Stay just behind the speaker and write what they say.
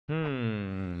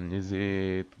Is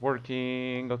it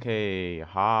working? Okay,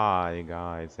 hi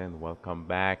guys, and welcome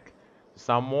back to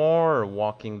some more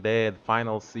Walking Dead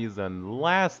final season.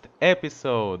 Last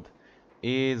episode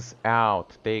is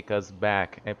out. Take us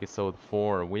back, episode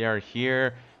 4. We are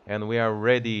here and we are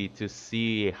ready to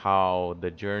see how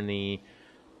the journey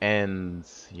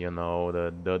ends.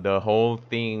 The whole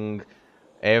thing,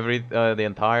 the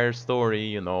entire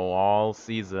story, all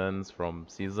seasons from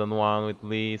season 1 with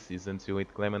Lee, season 2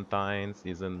 with Clementine,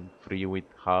 season 3 with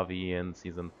Javi, and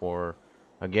season 4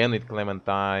 again with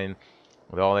Clementine.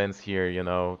 It all ends here.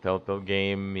 Telltale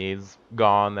Game is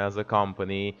gone as a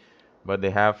company, but they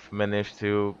have managed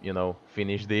to,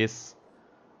 finish this.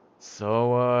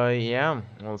 So yeah,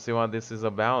 we'll see what this is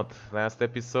about. Last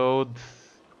episode,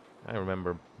 I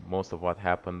remember most of what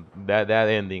happened. That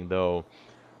ending though,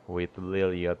 with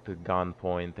Lily at the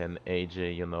gunpoint and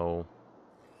AJ,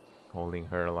 holding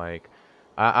her like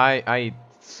I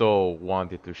so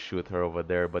wanted to shoot her over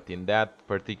there, but in that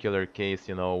particular case,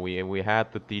 we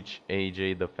had to teach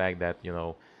AJ the fact that,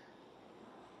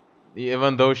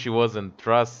 even though she wasn't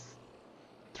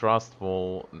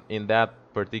trustful in that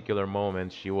particular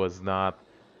moment, she was not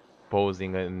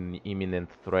posing an imminent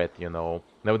threat, Now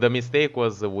the mistake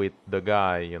was with the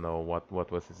guy,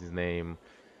 what was his name?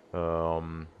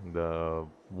 The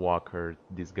walker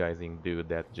disguising dude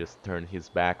that just turned his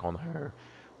back on her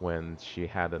when she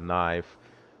had a knife.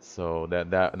 So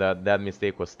that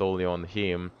mistake was totally on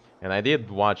him. And I did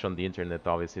watch on the internet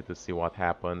obviously to see what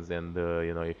happens. And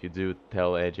if you do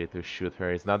tell AJ to shoot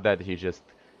her, it's not that he just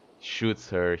shoots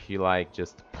her. He like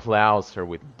just plows her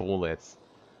with bullets.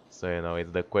 So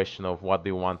it's the question of what do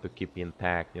you want to keep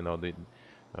intact. The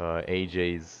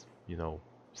AJ's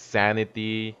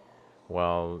sanity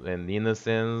and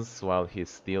innocence while he's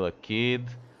still a kid,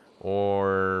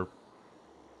 or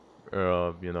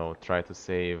try to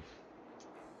save.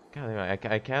 God,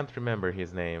 I can't remember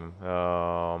his name.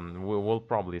 We'll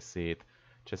probably see it.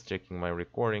 Just checking my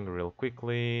recording real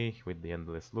quickly with the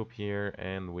endless loop here,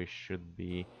 and we should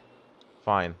be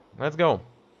fine. Let's go.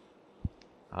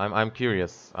 I'm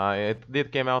curious. It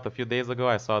did came out a few days ago.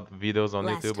 I saw videos on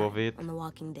Last YouTube of time it, on The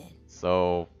Walking Dead.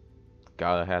 so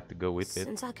gotta have to go with it.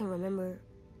 Since I can remember,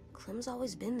 Clem's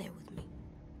always been there with me.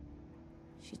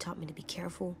 She taught me to be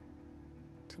careful,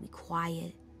 to be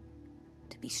quiet,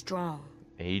 to be strong.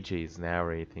 AJ is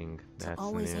narrating. To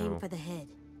always aim for the head.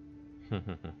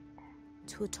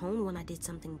 To atone when I did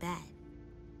something bad.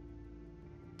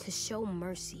 To show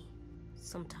mercy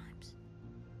sometimes.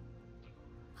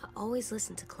 I always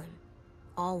listened to Clem.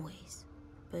 Always.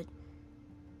 But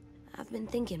I've been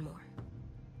thinking more.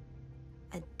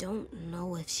 I don't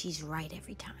know if she's right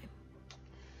every time.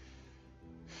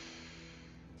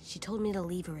 She told me to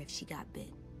leave her if she got bit.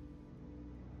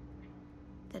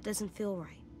 That doesn't feel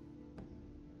right.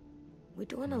 We're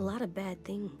doing a lot of bad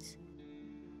things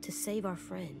to save our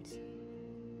friends,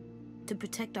 to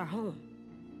protect our home.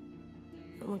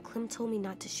 And when Clem told me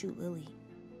not to shoot Lily,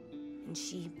 and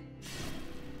she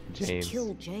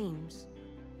killed James,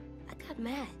 I got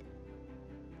mad.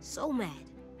 So mad.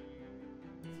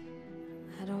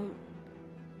 I don't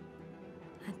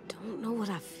know what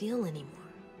I feel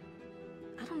anymore.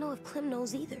 I don't know if Clem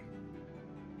knows either.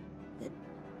 But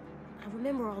I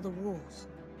remember all the rules.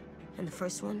 And the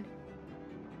first one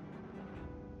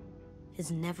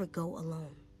is never go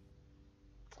alone.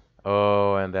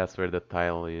 Oh, and that's where the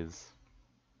title is.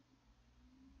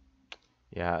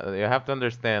 Yeah, you have to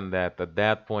understand that at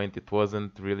that point it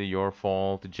wasn't really your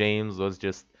fault. James was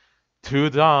just too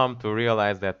dumb to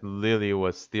realize that Lily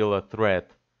was still a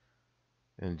threat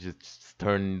and just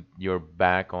turn your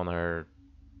back on her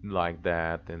like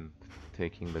that and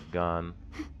taking the gun.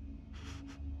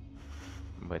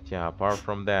 But yeah, apart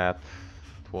from that,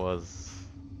 it was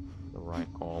the right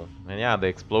call. And yeah, the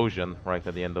explosion right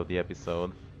at the end of the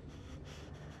episode.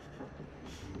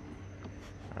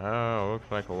 Oh, looks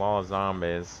like a lot of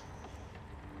zombies.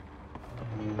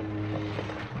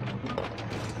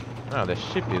 Oh, the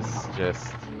ship is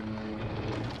just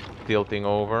tilting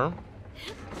over.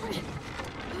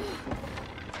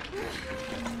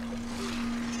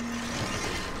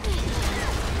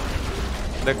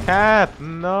 The cat!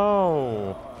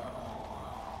 No!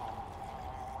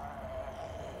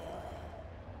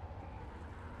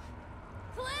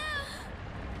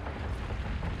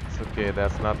 It's okay,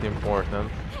 that's not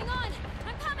important. Hang on,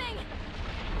 I'm coming.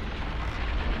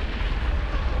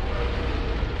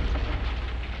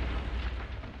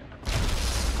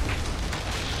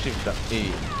 Shift the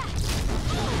E.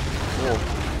 Whoa.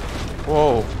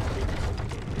 Whoa.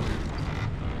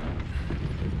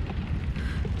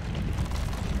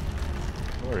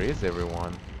 Where is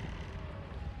everyone?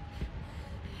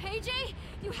 Hey, AJ,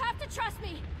 you have to trust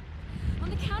me. On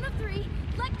the count of 3,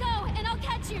 let go and I'll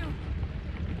catch you.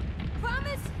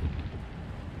 Promise?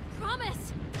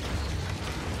 Promise.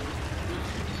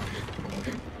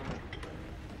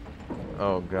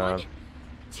 Oh god. 1,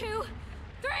 2,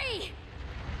 3.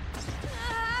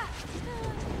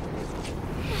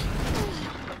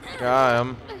 Got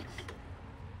him.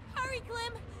 Hurry,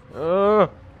 Clem.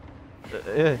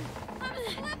 Eh. I'm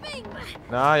slipping.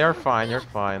 Nah, you're fine, you're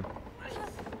fine.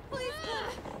 Please,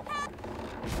 Clem.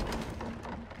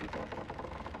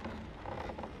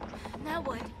 Now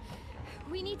what?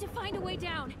 We need to find a way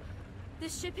down.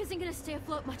 This ship isn't gonna stay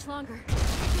afloat much longer.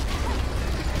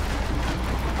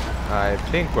 I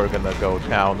think we're gonna go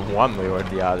down one way or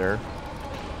the other.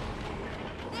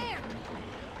 There!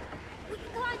 We can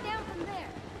climb down from there.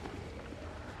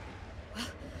 Well,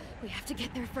 we have to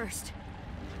get there first.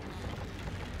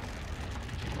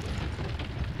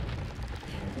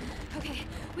 Okay,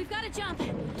 we've got to jump.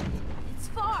 It's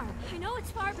far. I know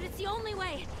it's far, but it's the only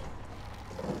way.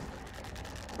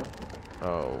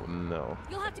 Oh no.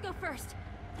 You'll have to go first.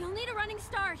 You'll need a running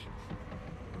start.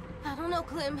 I don't know,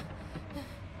 Clem.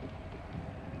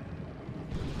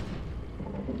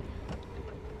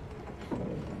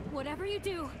 Whatever you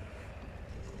do,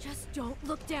 just don't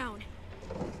look down.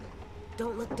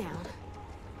 Don't look down.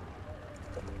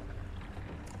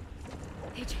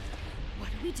 AJ, what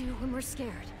do we do when we're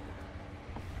scared?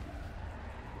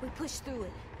 We push through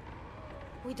it.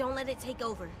 We don't let it take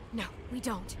over. No, we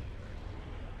don't.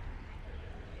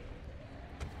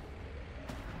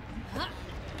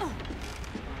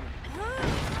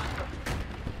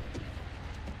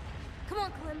 Come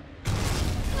on, Clem.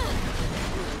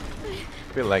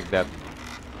 I feel like that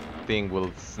thing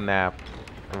will snap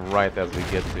right as we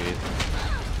get to it.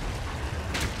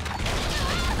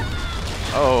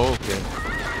 Oh, okay.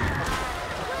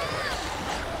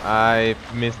 I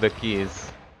missed the keys.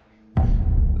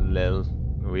 Lel,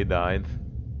 we died.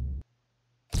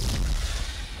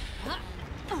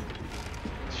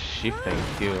 Shifting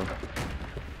Q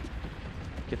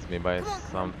gets me by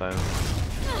sometimes.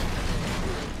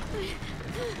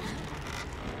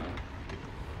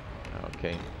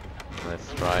 Okay,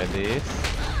 let's try this.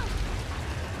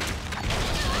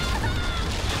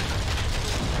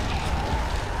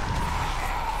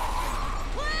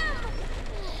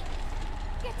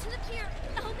 Get to the pier.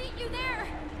 I'll meet you there.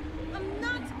 I'm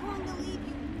not going to leave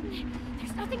you.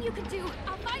 There's nothing you can do.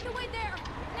 I'll find a way there.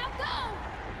 Now go.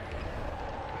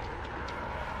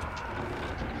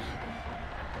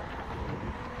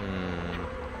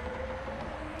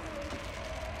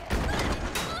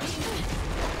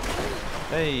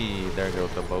 Hey, there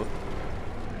goes the boat.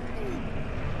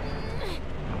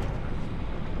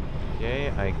 Okay,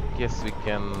 I guess we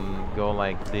can go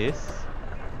like this.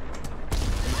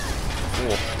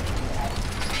 Whoa.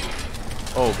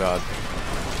 Oh god.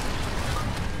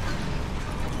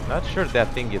 Not sure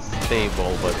that thing is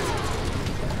stable, but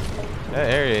yeah,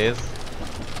 there it is.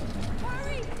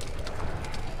 Hurry.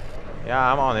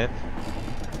 Yeah, I'm on it.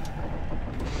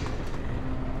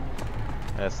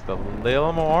 Just a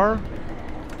little more.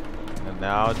 And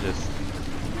now just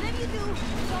Whatever you do,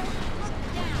 don't look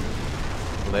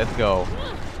down. let go.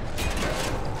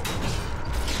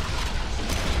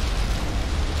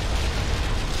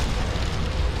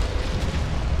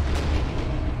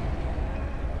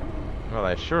 Well,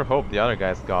 I sure hope the other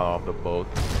guys got off the boat.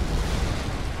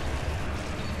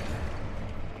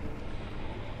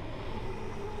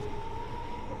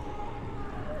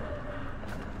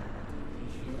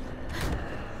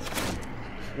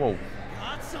 Whoa.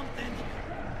 Got something.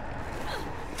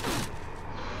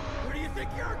 Where do you think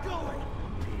you're going?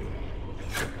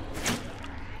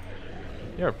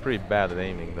 You're pretty bad at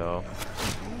aiming, though.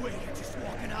 Wait, you're just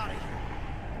walking out of here.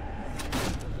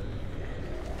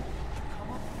 Come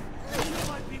on. You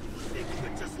might be able to think you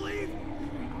could just leave.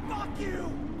 Fuck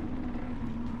you.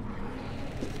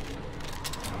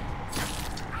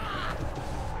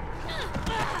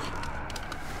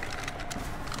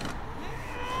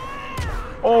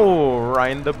 Oh,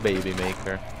 right in the baby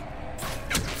maker.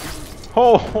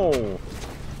 Ho ho!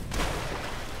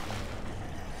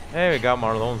 Hey, we got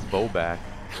Marlone's bow back.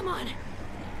 Come on.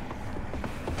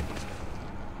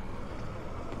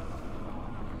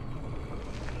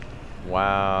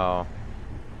 Wow.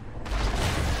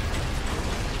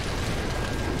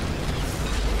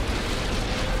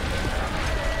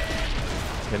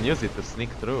 Can use it to sneak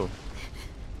through.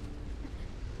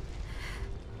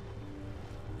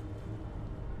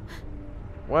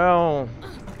 Well,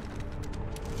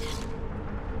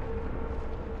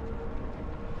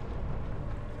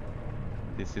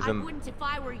 this I isn't. wouldn't if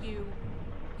I were you.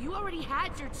 You already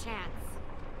had your chance.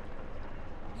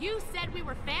 You said we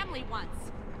were family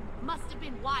once. Must have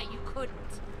been why you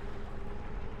couldn't.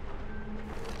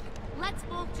 Let's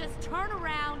both just turn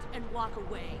around and walk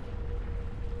away.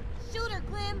 Shoot her,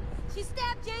 Clem! She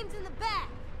stabbed James in the back!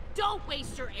 Don't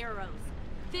waste your arrows.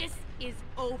 This is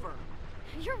over.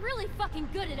 You're really fucking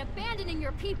good at abandoning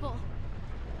your people.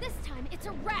 This time, it's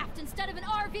a raft instead of an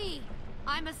RV.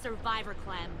 I'm a survivor,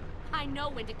 Clem. I know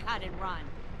when to cut and run.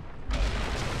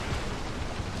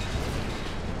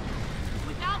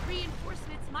 Without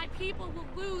reinforcements, my people will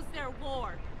lose their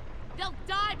war. They'll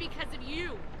die because of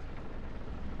you.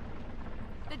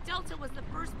 The Delta was the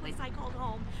first place I called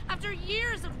home after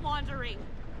years of wandering.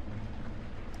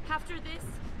 After this,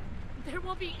 there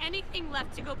won't be anything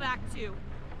left to go back to.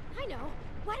 I know.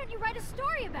 Why don't you write a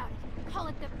story about it? Call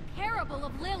it the Parable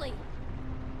of Lily.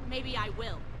 Maybe I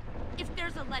will. If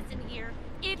there's a lesson here,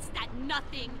 it's that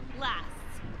nothing lasts.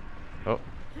 Oh.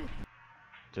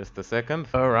 Just a second.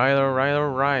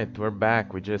 Alright. We're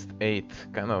back. We just ate.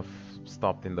 Kind of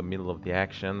stopped in the middle of the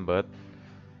action, but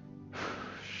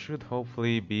should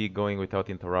hopefully be going without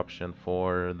interruption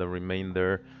for the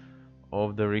remainder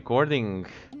of the recording.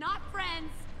 Not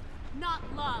friends, not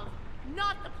love,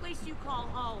 not the place you call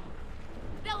home.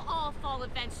 They'll all fall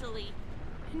eventually.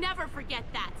 Never forget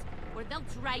that, or they'll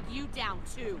drag you down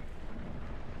too.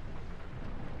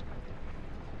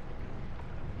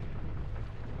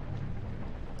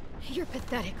 You're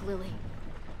pathetic, Lily.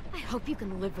 I hope you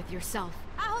can live with yourself.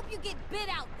 I hope you get bit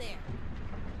out there!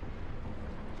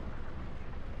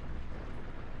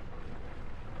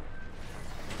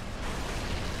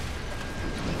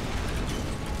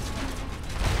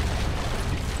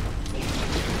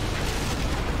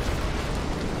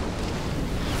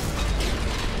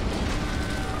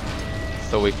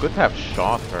 So we could have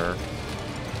shot her.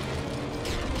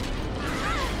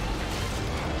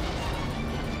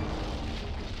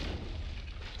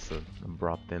 It's an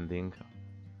abrupt ending.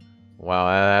 Wow,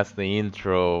 that's the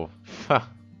intro.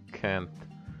 Can't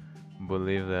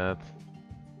believe that.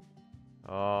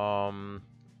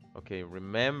 Okay,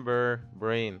 remember,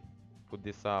 Brain, put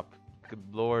this up. Could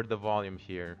lower the volume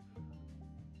here.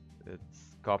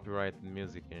 It's copyrighted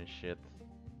music and shit.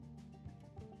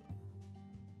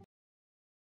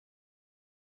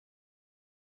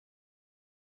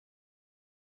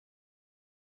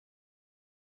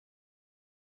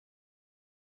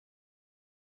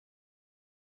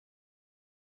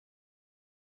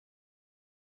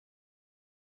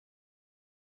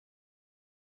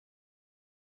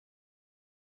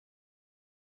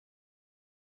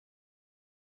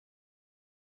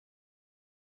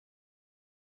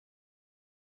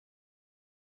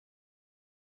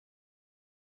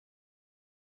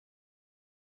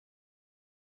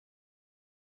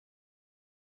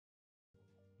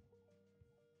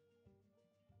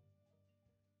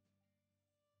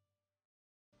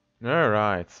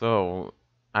 Alright, so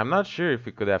I'm not sure if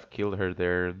we could have killed her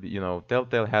there. You know,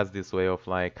 Telltale has this way of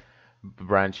like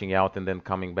branching out and then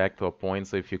coming back to a point.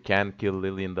 So if you can kill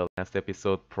Lily in the last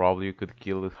episode, probably you could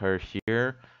kill her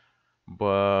here.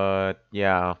 But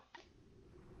yeah,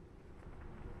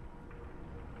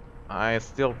 I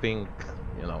still think,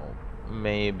 you know,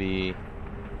 maybe.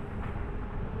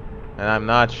 And I'm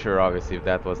not sure, obviously, if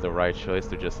that was the right choice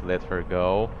to just let her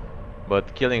go.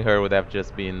 But killing her would have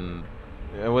just been.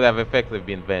 It would have effectively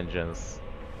been vengeance.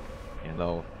 You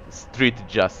know, street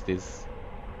justice.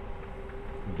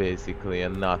 Basically,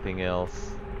 and nothing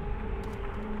else.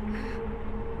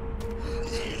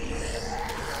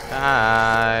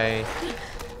 Hi!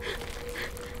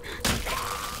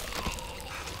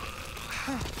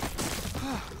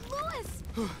 Louis!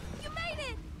 You made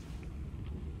it!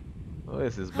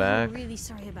 Louis is back. I'm really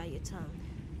sorry about your tongue.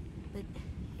 But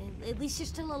at least you're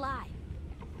still alive.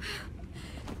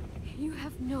 You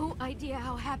have no idea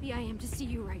how happy I am to see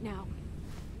you right now.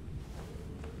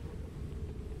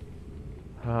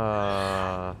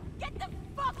 Get the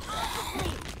fuck off of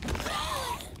me!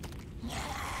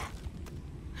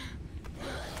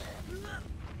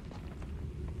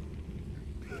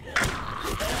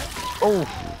 Oh!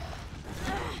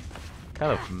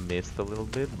 Kind of missed a little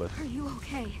bit, but Are you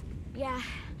okay? Yeah,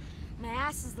 my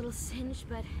ass is a little singed,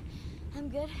 but I'm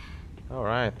good.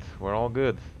 alright, we're all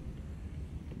good.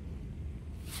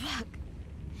 Fuck.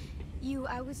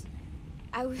 I was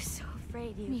so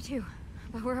afraid you... Me too.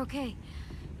 But we're okay.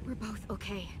 We're both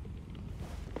okay.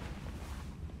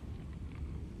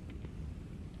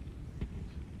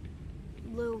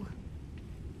 Lou,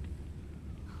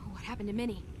 What happened to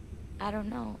Minnie? I don't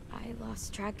know. I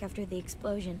lost track after the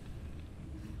explosion.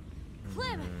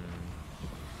 Clem!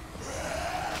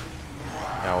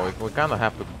 Yeah, we kind of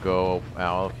have to go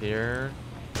out of here.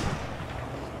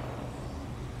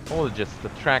 Oh, just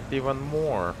attract even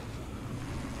more.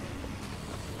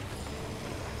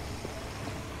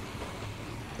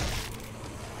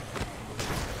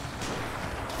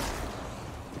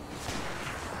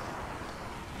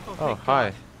 Oh, Oh, thank hi.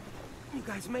 God. You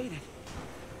guys made it.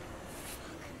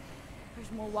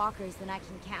 There's more walkers than I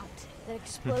can count. That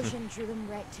explosion drew them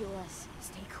right to us.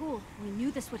 Stay cool. We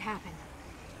knew this would happen.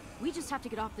 We just have to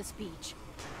get off this beach.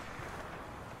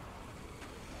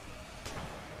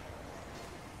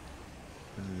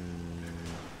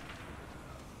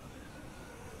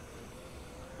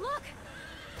 Look!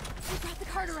 We brought the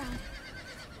cart around.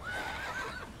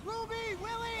 Ruby,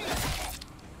 Willie!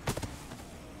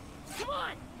 Come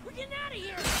on! We're getting out of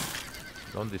here!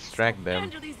 Don't distract them.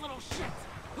 End of these little shits!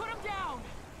 Put them down!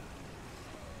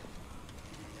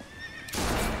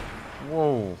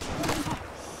 Whoa.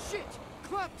 Shit!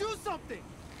 Clem, do something!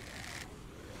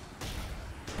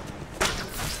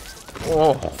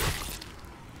 Oh.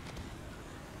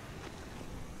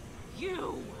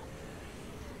 You!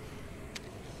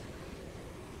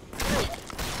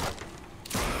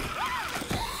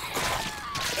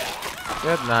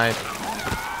 Good night.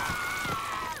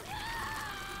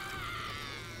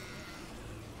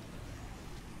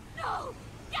 No!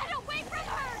 Get away from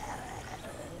her!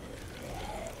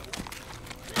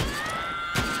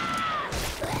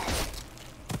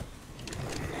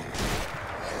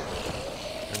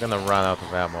 I'm gonna run out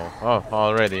of ammo. Oh,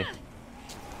 already.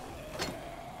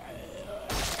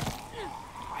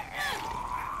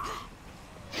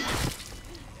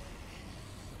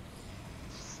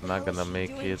 It's not gonna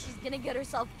make it. She's gonna get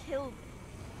herself killed.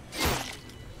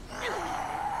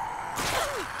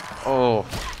 Oh.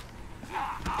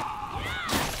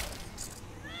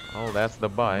 Oh, that's the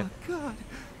bite. God.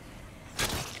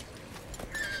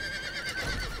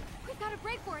 We've got to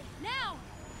break for it, now!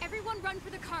 Everyone run for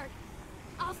the cart.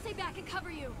 I'll stay back and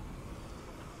cover you.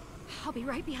 I'll be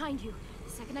right behind you.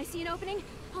 The second I see an opening,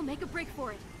 I'll make a break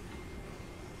for it.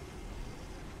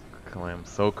 Clem,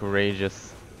 so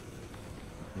courageous.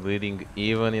 Leading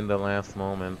even in the last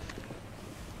moment.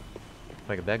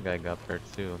 Like that guy got hurt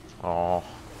too. Oh,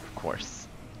 of course.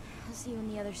 I'll see you on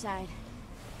the other side.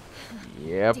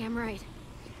 Yep. Damn right.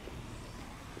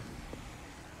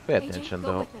 Pay AJ, attention go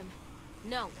though. with them.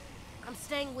 No, I'm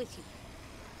staying with you.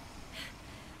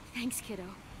 Thanks, kiddo.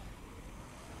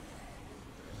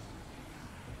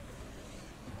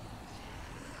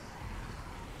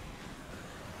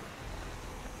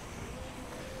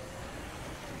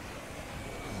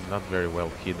 Not very well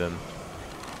hidden.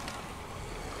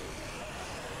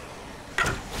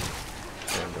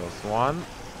 There goes one.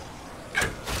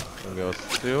 There goes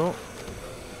two.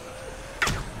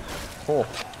 Oh.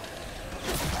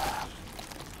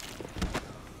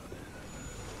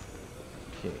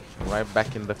 Okay, right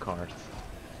back in the cart.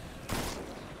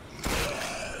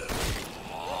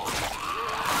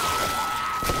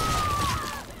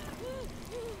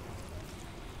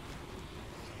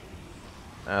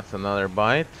 That's another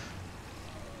bite.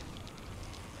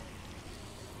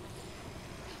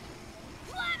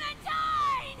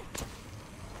 Clementine!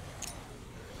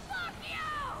 Fuck you!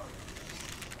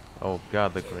 Oh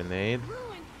god, the grenade.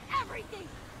 Ruined everything!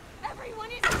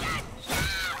 Everyone is dead!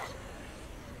 Ah!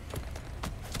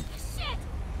 Shit!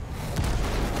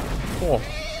 Oh.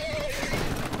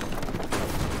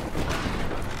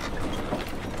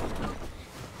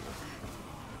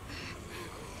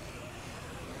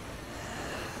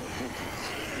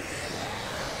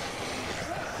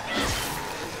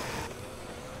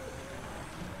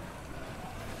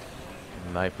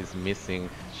 Knife is missing.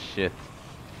 Shit.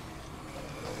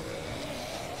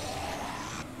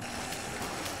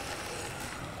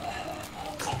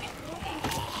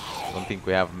 Don't think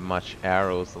we have much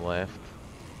arrows left.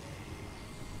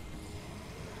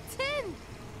 Tin!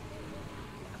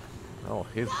 Oh,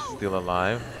 he's still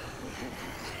alive.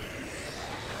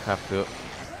 Have to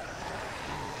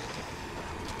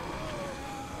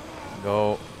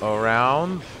go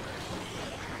around.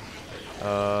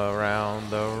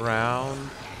 Around, around.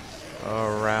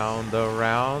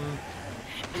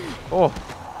 Oh!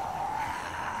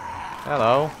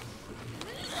 Hello.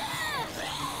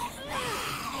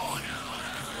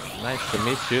 Nice to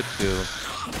meet you too.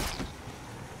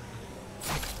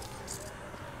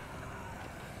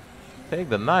 Take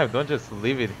the knife, don't just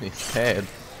leave it in his head.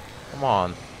 Come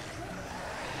on.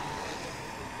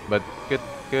 But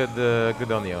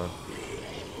good on you.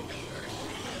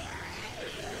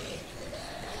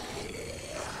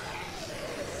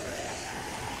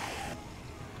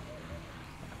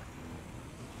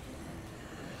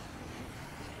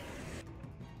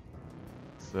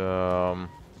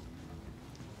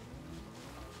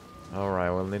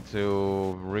 Alright, we'll need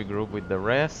to regroup with the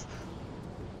rest.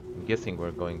 I'm guessing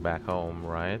we're going back home,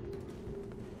 right?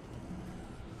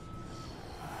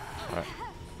 Alright.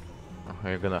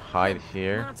 We're gonna hide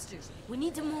here. Monsters. We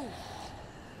need to move.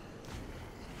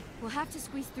 We'll have to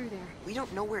squeeze through there. We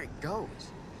don't know where it goes.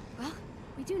 Well,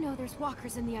 we do know there's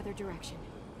walkers in the other direction.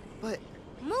 But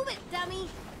Move it, dummy.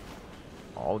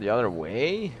 All the other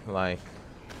way? Like...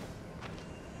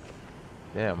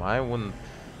 Damn, I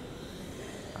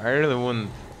really wouldn't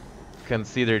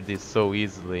consider this so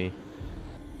easily.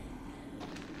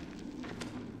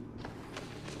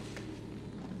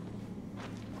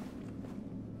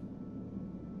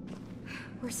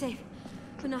 We're safe,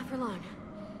 but not for long.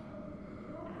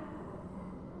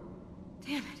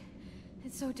 Damn it.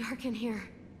 It's so dark in here.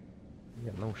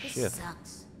 Yeah, no This shit.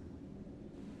 sucks.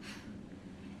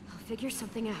 I'll figure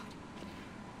something out.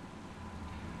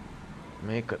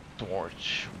 Make a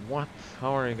torch. What?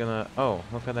 How are you gonna... Oh,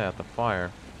 look at that, the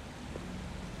fire.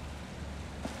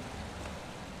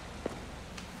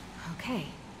 Okay.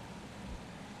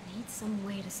 Need some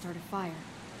way to start a fire.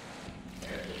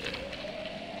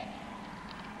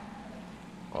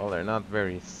 Well, they're not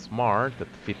very smart at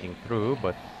fitting through,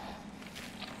 but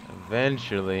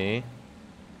eventually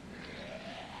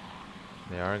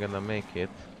they are gonna make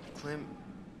it. Clem,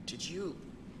 did you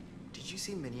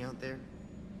see Minnie out there?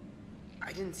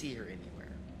 I didn't see her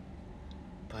anywhere.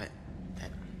 But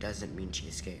that doesn't mean she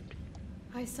escaped.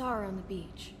 I saw her on the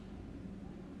beach.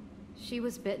 She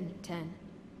was bitten at 10.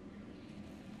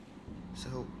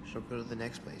 So she'll go to the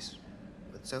next place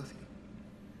with Sophie.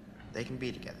 They can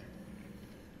be together.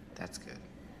 That's good.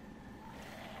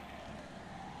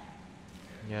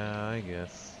 Yeah, I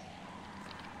guess.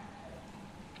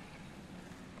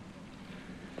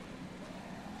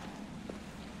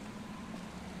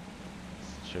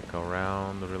 Let's check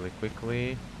around really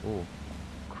quickly. Ooh,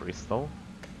 crystal.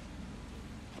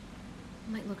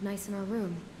 Might look nice in our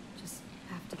room. Just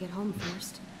have to get home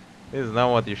first. This is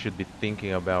not what you should be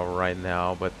thinking about right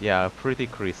now, but yeah, a pretty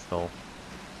crystal.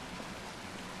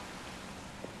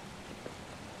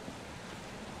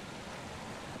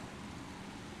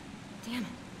 Damn it.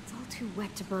 It's all too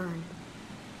wet to burn.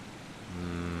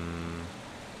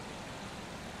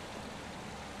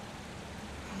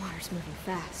 The water's moving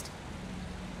fast.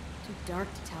 Too dark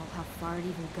to tell how far it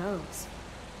even goes.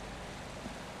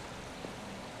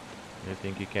 You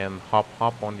think you can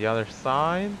hop on the other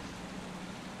side?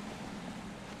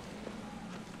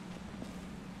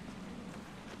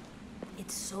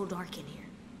 It's so dark in here.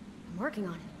 I'm working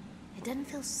on it. It doesn't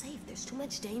feel safe. There's too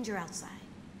much danger outside.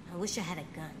 I wish I had a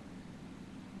gun.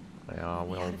 Yeah, We'll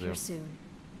be will out of do. here soon.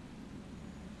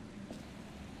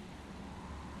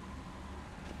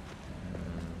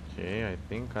 Okay, I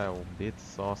think I did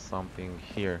saw something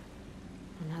here.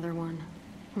 Another one.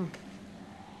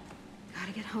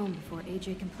 Gotta get home before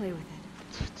AJ can play with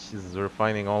it. Jesus, we're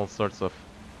finding all sorts of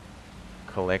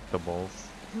collectibles.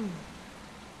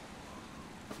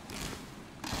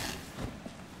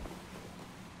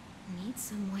 Need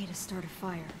some way to start a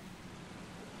fire.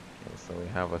 Okay, so we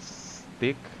have a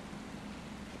stick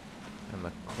and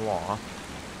a cloth.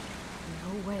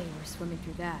 No way we're swimming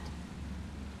through that.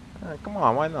 Come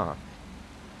on, why not?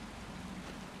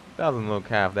 Doesn't look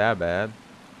half that bad.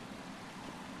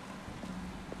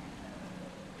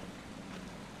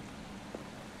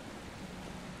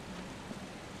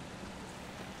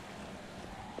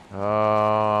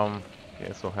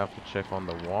 Guess we'll have to check on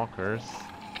the walkers.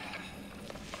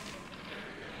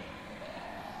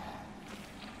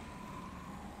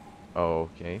 Oh,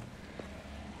 okay.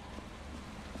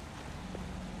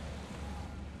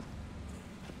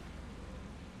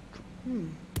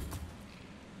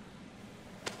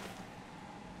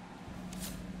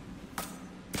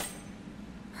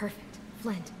 Perfect.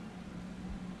 Flint.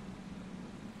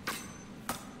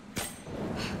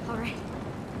 All right.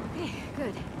 Okay,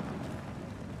 good.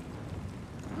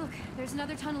 Look, there's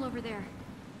another tunnel over there.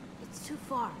 It's too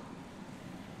far.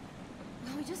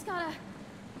 Well, we just gotta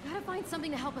find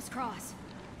something to help us cross.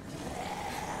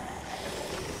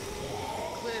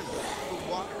 Clem,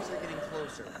 the walkers are getting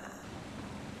closer.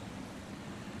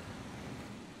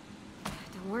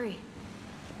 Don't worry.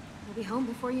 We'll be home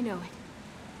before you know it.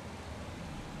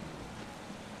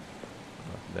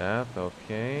 That,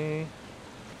 okay.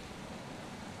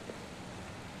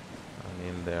 I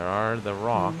mean, there are the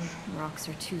rocks. Rocks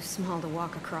are too small to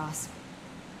walk across.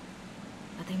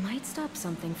 But they might stop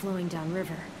something flowing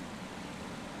downriver.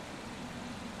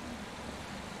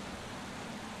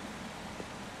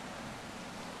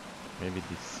 Maybe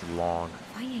this log.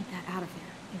 If I yanked that out of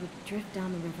there, it would drift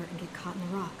down the river and get caught in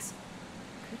the rocks.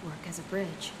 Could work as a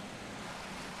bridge.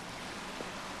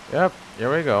 Yep,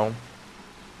 here we go.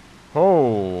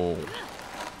 Oh,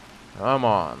 come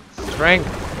on, strength.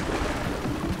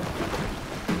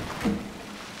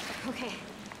 Okay,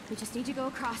 we just need to go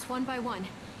across one by one,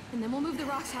 and then we'll move the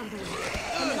rocks out of the way.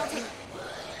 And then I'll take...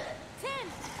 10!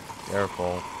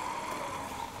 Careful.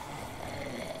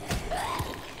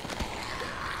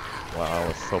 Wow, that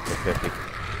was so pathetic.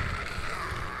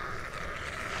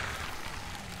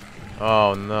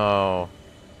 Oh no.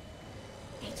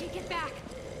 AJ, get back!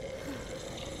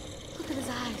 Look at his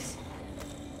eyes.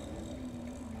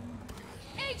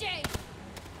 AJ!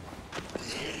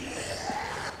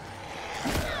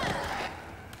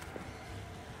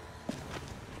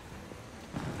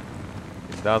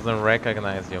 It doesn't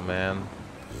recognize you, man.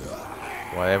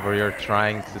 Whatever you're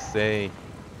trying to say,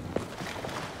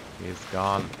 he's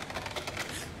gone.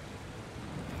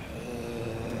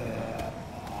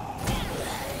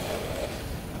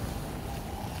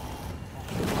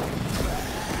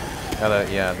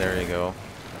 Yeah, there you go.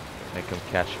 Make him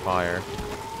catch fire.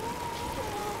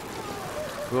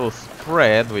 Will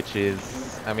spread, which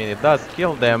is, I mean, it does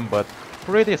kill them, but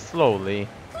pretty slowly.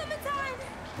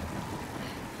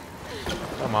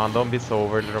 Come on, don't be so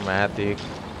over dramatic.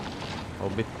 I'll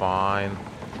be fine.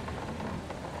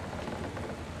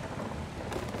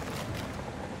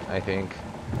 I think.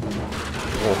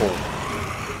 Whoa.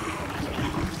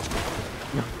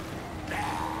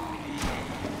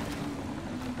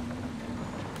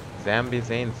 Zombies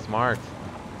ain't smart.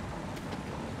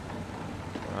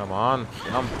 Come on,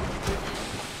 jump.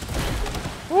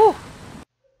 Woo!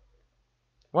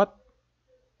 What?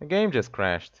 The game just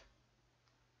crashed.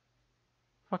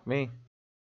 Fuck me.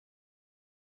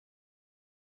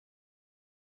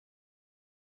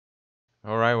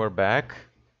 Alright, we're back.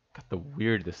 Got the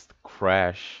weirdest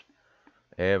crash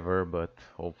ever, but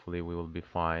hopefully we will be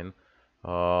fine.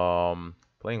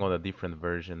 Playing on a different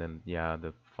version, and yeah,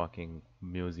 the fucking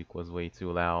music was way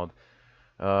too loud.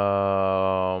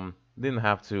 Didn't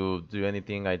have to do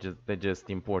anything. I just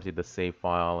imported the save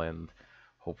file, and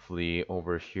hopefully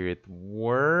over here it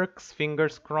works.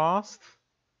 Fingers crossed.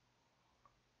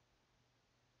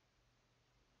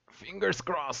 Fingers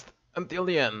crossed until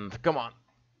the end. Come on.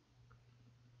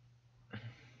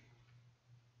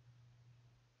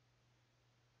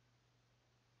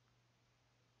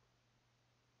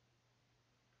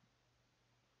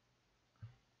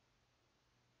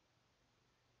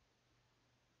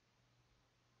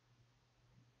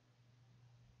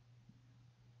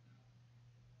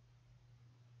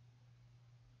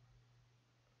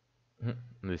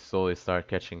 They slowly start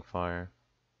catching fire.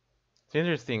 It's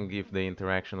interesting if the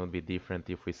interaction would be different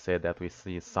if we said that we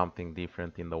see something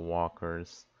different in the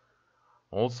walkers.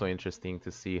 Also interesting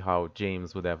to see how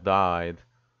James would have died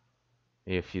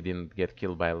if he didn't get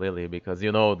killed by Lily, because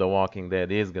you know The Walking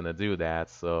Dead is gonna do that,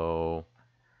 so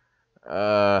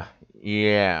uh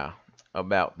yeah,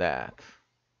 about that.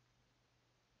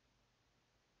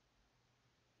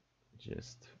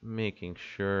 Just making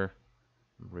sure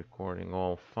I'm recording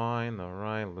all fine.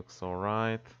 Alright, looks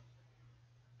alright.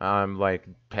 I'm like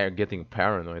getting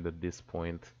paranoid at this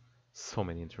point. So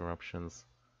many interruptions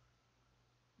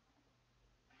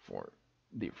for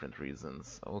different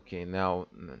reasons. Okay, now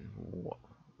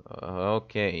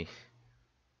okay.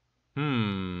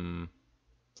 Hmm.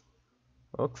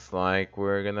 Looks like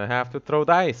we're gonna have to throw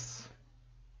dice.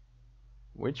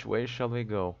 Which way shall we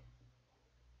go?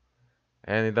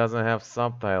 And it doesn't have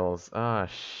subtitles. Ah,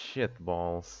 shit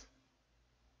balls.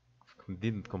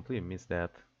 Didn't completely miss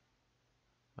that.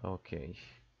 Okay.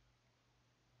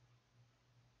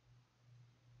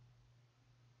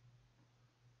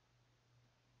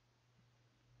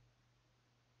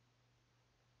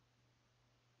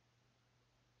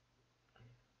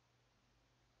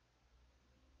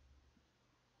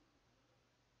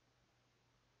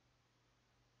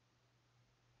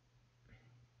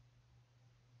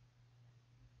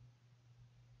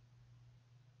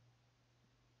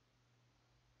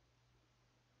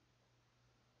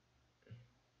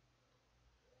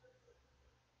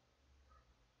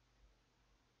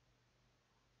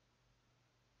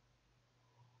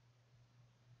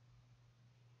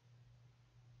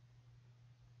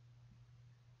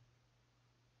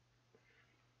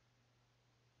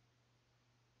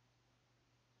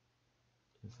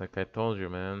 It's like I told you,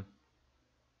 man.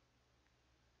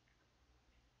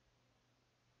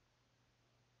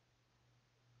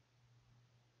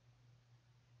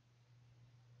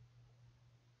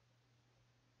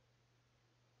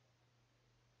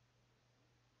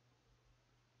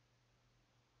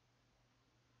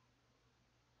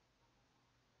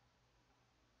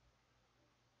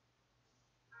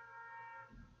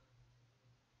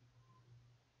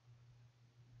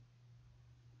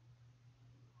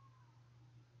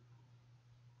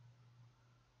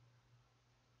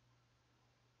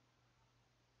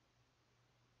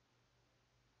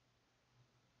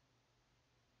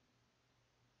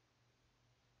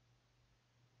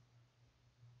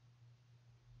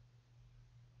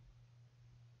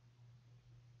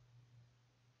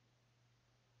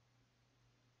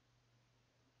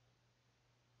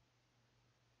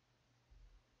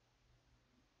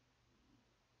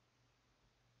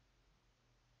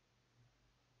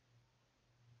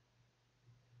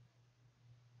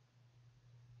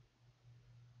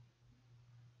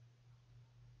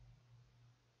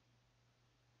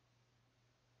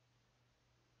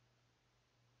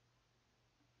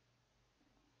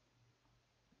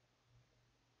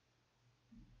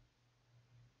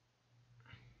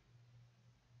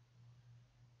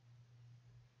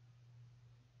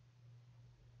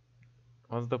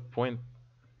 What's the point?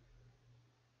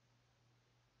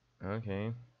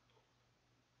 Okay.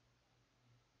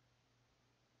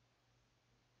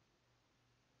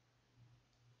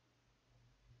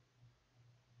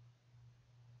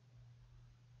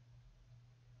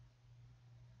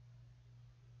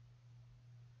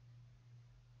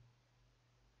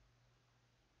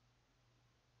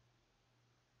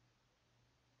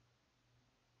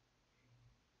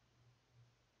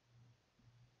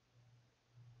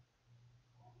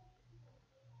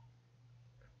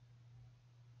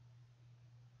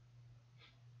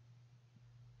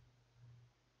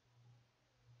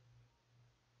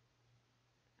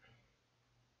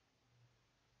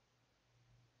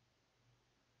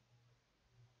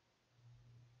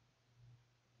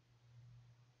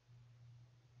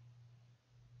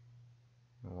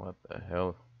 What the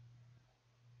hell?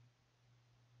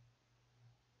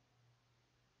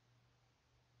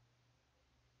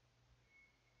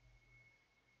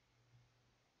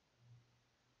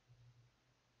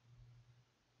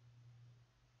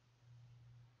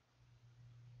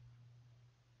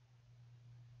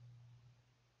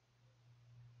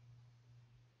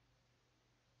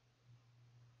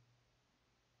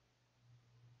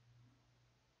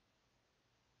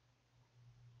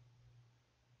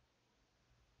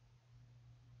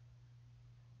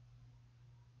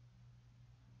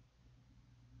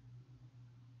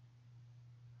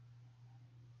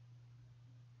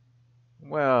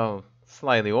 Well,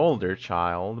 slightly older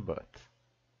child, but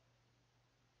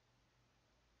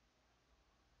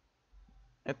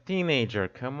a teenager,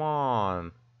 come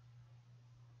on.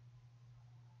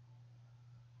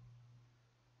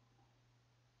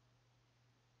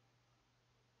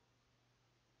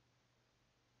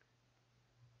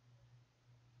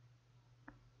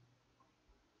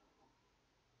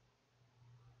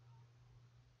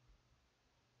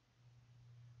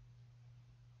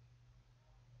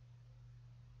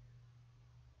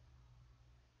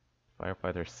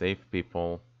 Firefighters save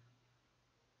people.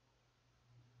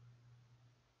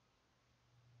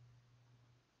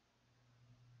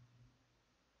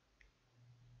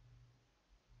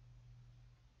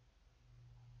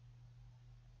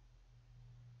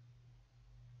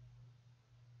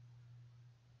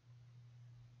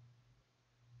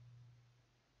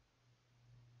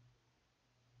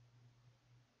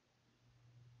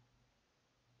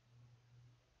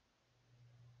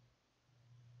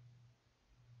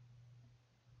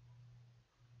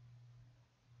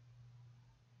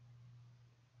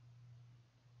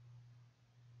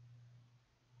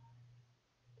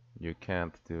 You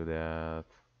can't do that.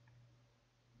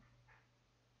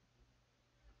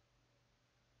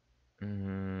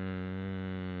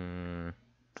 Mm,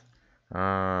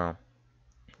 ah,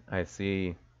 I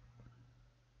see.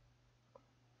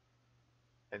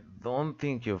 I don't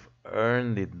think you've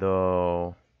earned it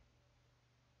though.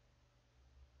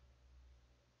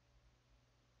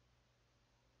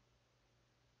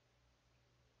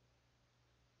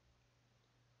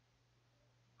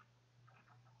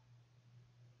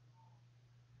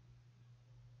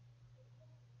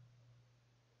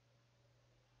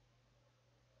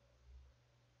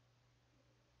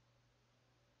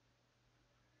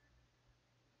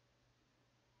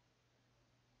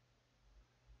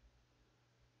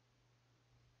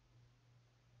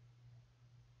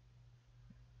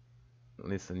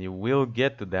 Listen, you will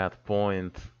get to that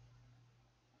point,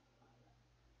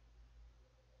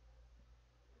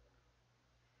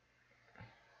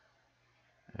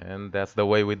 and that's the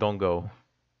way we don't go.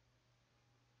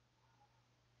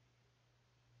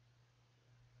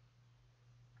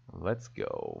 Let's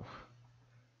go.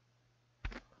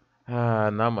 Ah,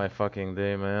 not my fucking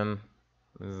day, man.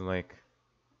 This is like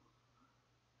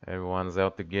everyone's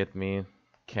out to get me.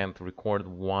 Can't record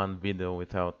one video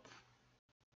without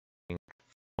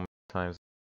times.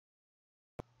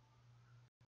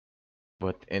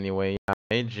 But anyway, yeah,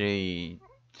 AJ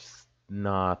just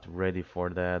not ready for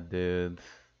that, dude.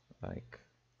 Like,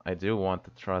 I do want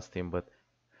to trust him, but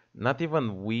not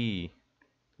even we,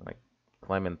 like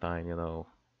Clementine,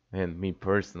 and me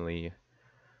personally,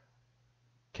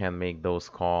 can make those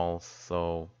calls.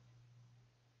 So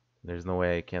there's no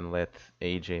way I can let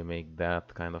AJ make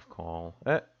that kind of call.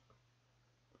 I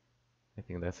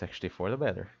think that's actually for the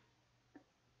better.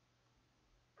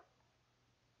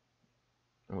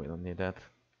 We don't need that.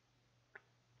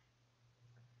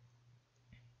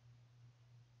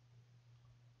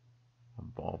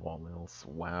 Above all else,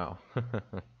 wow.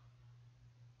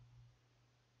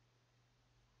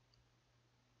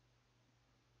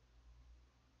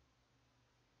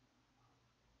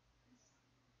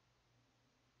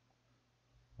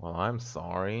 Well, I'm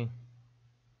sorry.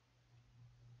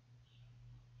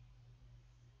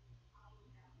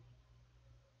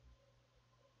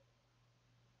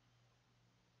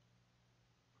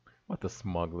 the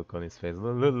smug look on his face.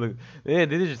 Look, look, look. Yeah,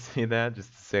 did you just see that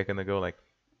just a second ago? Like,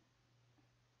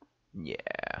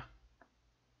 yeah,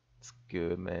 it's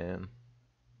good, man.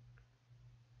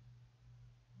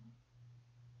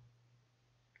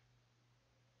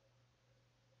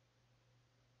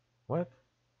 What?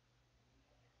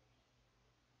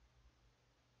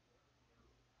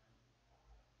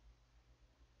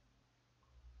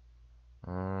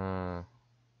 Uh,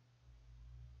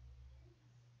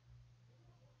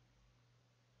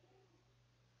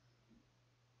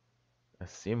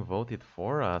 Asim voted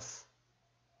for us,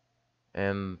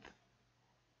 and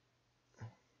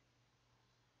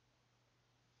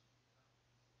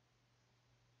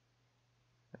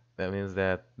that means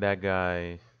that that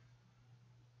guy.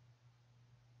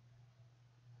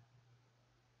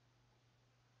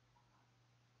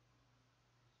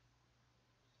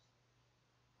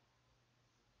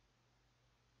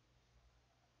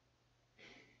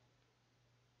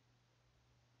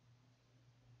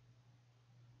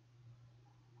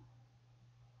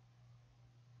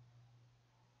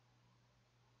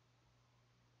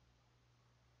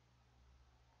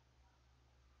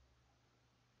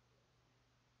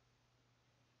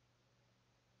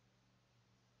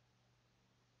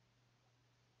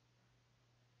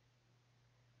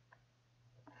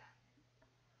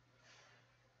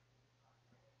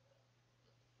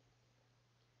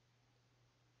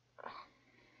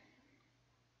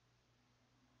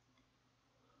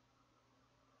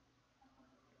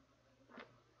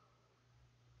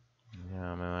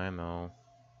 Yeah, man, I know.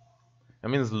 That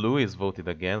means Louis voted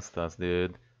against us,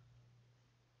 dude.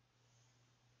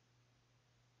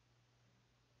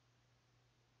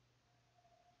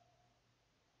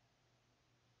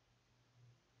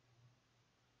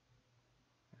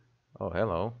 Oh,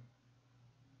 hello.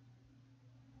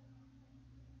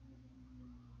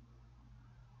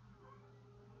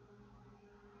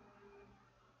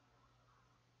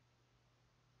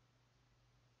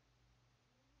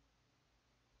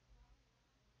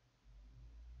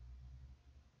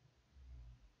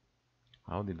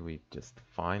 How did we just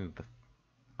find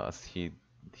us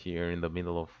here in the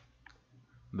middle of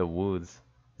the woods?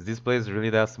 Is this place really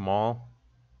that small?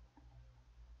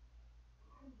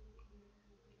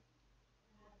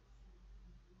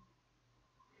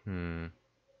 Hmm.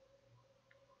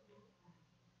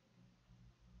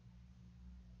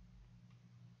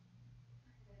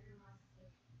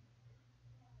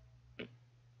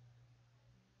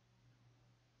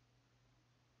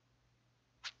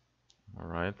 All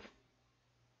right.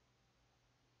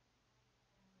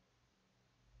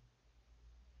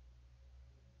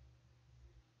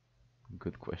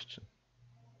 Good question.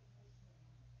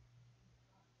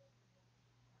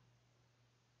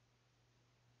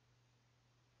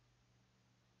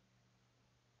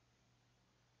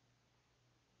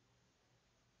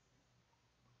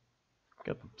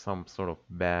 Get some sort of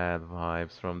bad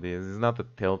vibes from this. It's not a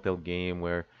Telltale game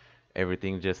where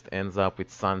everything just ends up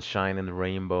with sunshine and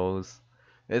rainbows.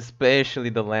 Especially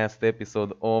the last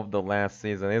episode of the last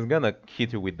season. It's gonna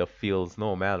hit you with the feels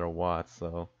no matter what,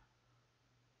 so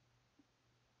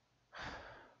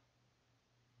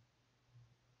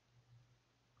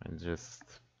I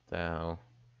just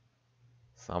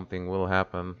something will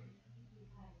happen.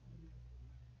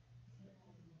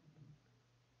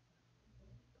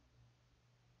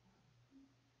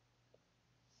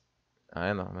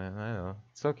 I know, man, I know.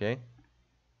 It's okay.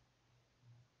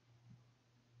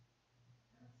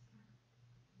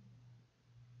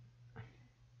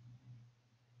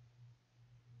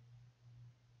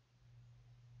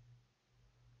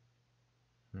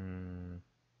 Hmm.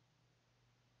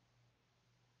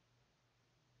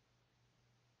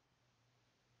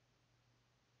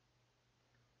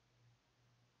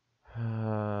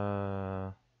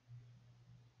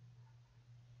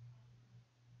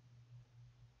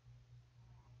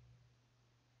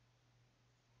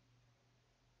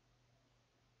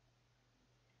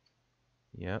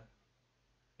 Yep,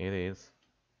 it is.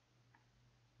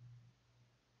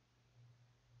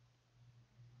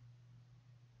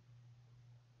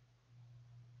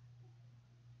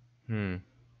 Hmm.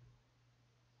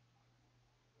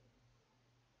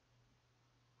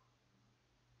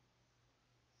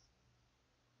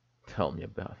 Tell me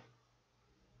about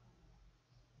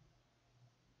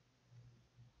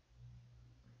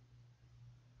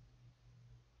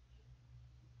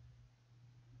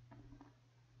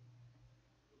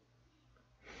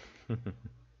it.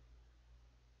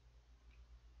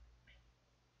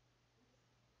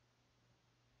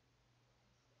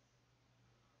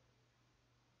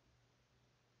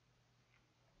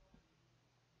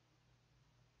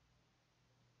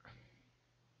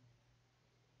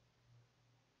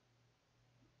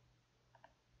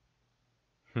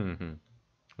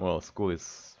 Well, school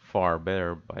is far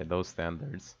better by those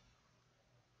standards.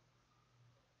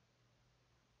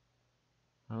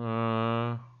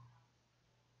 Uh,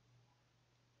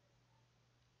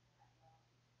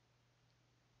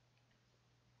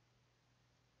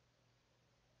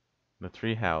 the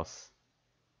tree house.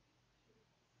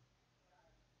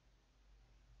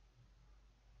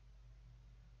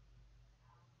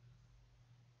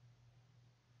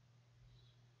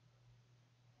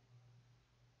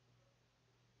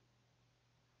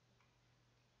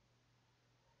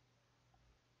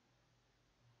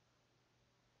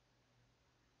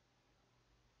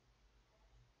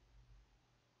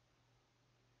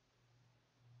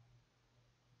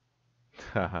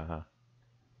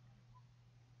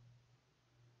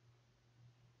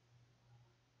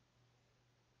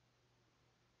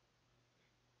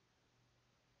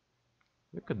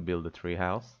 We could build a tree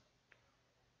house.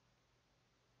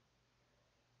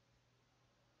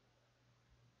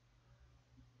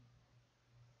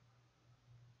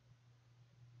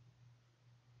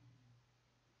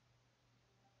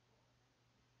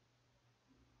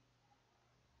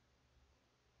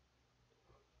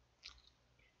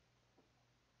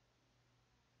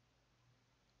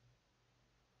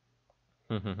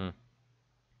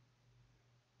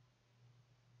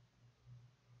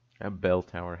 A bell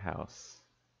tower house.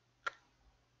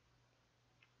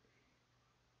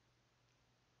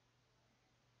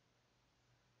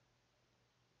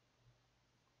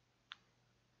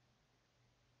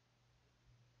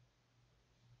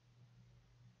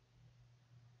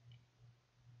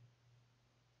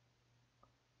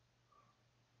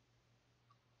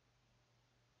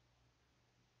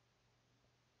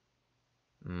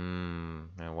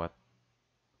 And what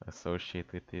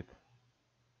associate with it?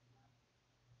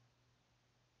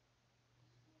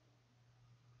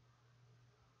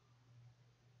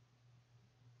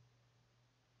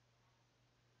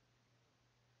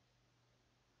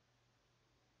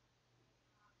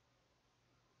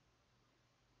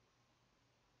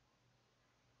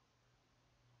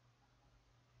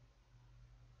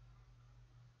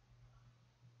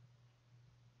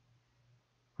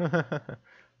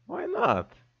 Why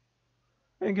not?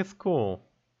 I think it's cool.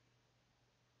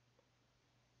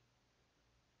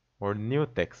 Or New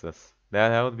Texas.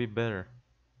 That would be better.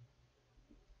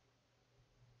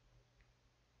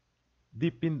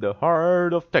 Deep in the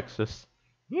heart of Texas.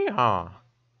 Yeah.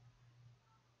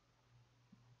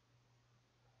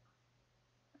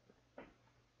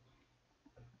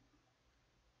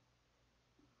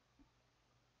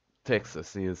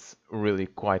 Texas is really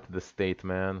quite the state,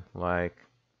 man. Like,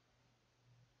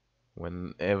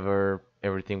 whenever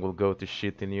everything will go to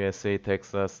shit in USA,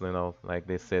 Texas, like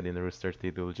they said in Rooster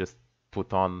Teeth, will just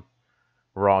put on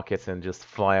rockets and just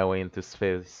fly away into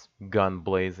space, gun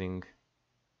blazing.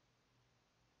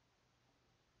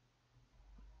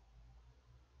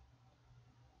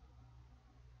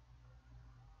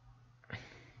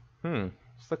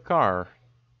 It's a car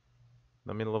in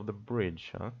the middle of the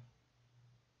bridge, huh?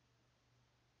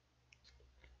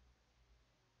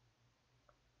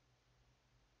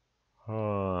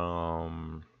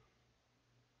 Um,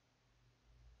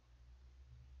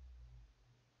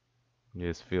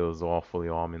 this feels awfully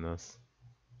ominous.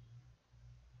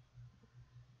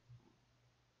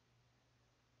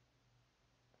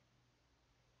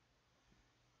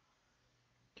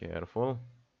 Careful.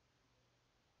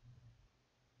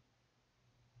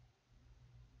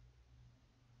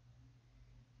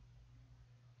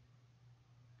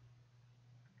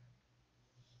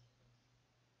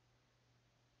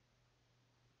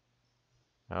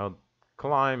 I'll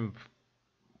climb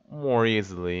more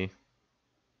easily.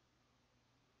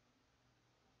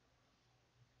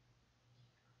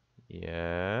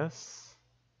 Yes.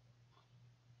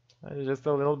 Just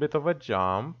a little bit of a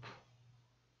jump.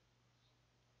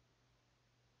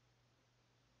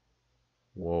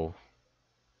 Whoa.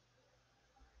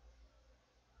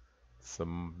 It's a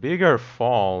bigger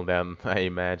fall than I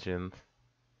imagined.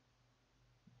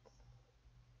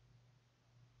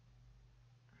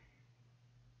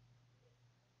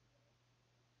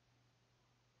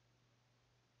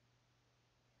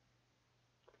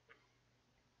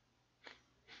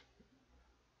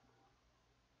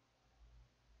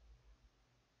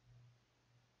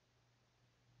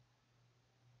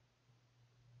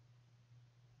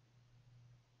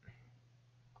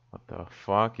 What the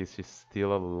fuck? Is she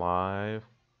still alive?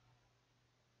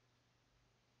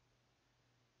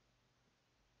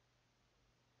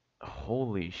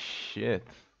 Holy shit.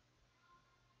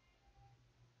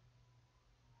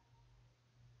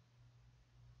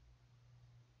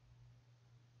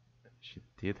 She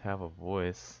did have a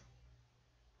voice.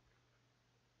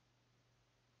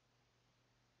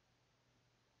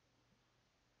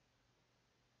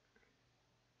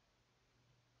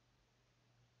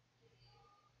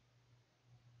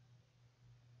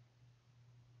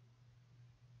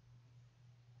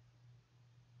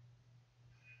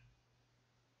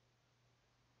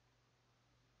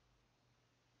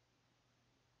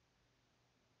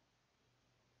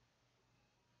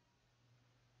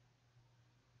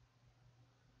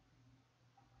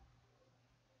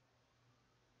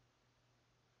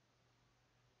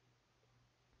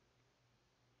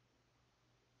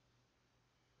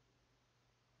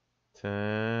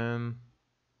 10.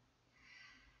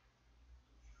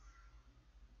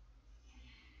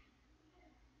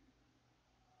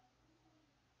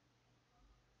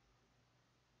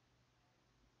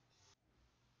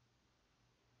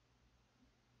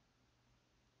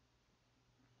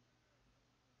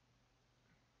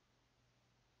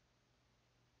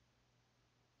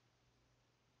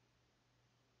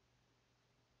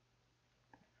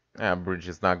 Yeah, bridge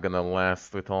is not gonna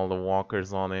last with all the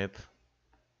walkers on it.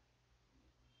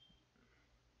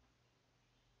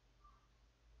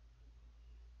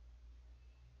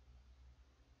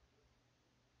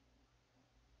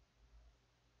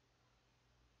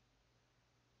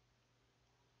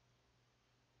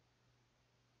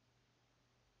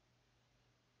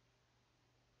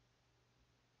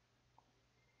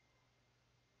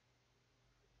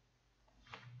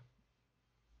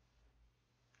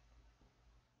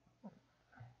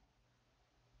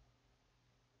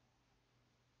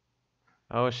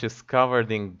 Oh, she's covered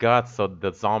in guts so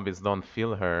the zombies don't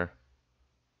feel her.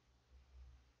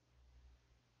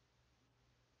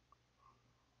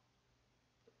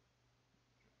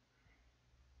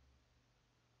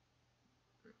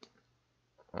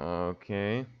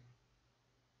 Okay.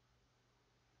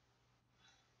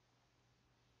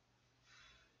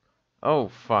 Oh,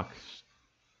 fuck.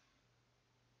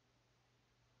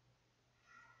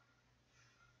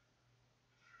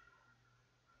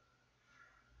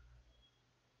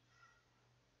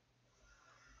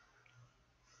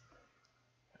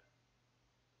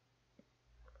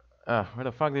 Where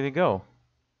the fuck did he go?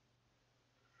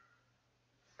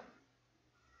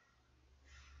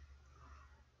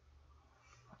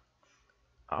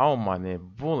 How many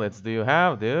bullets do you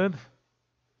have, dude?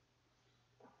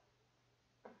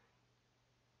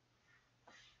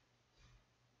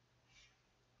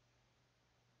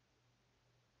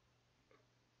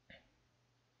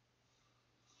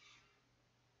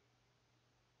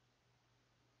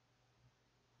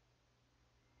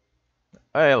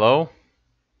 Hello.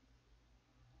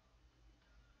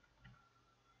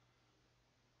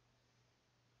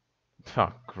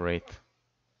 Oh, great.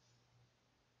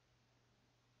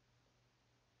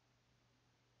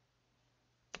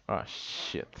 Oh,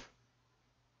 shit.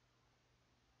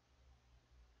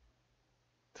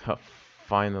 Oh,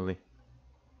 finally.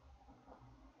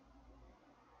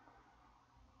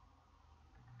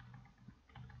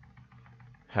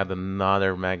 Had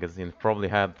another magazine. Probably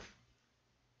had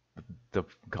the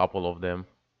couple of them.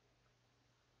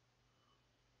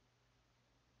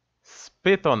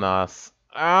 Spit on us.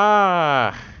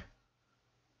 Ah!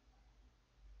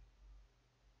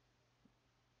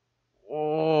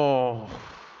 Oh!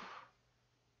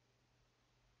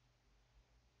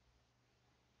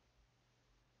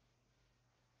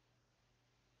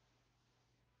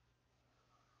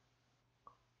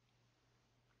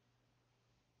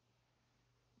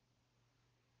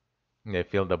 They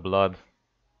feel the blood.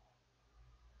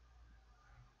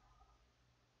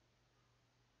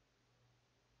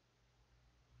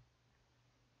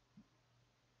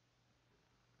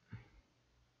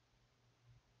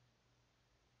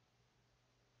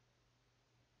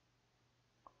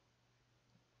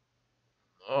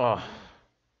 Oh!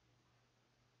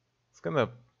 It's gonna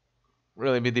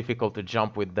really be difficult to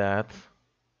jump with that.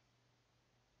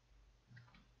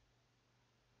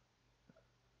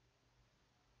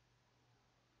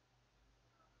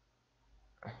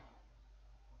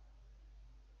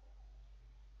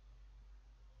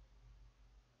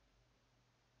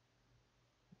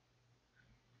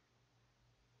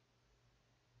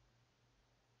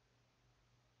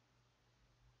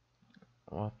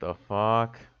 What the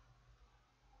fuck?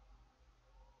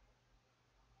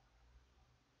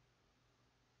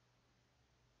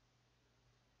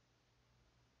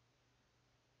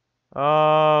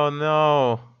 Oh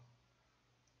no!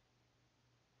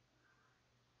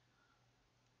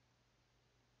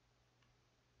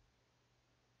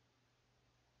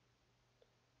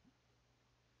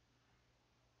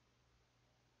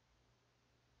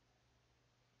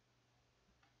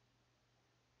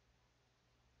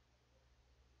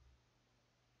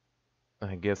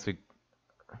 I guess he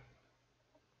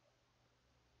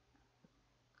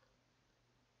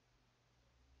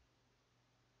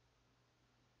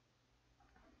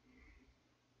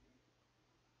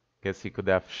could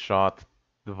have shot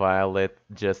Violet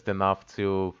just enough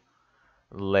to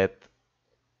let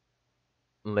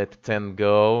let 10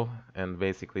 go, and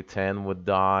basically 10 would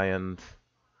die and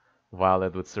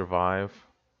Violet would survive.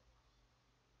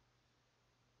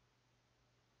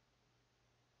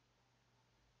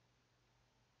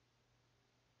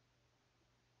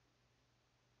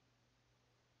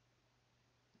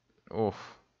 Oof.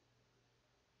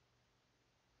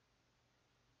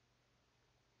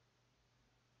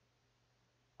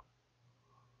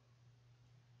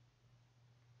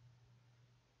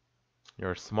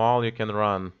 You're small, you can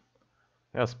run.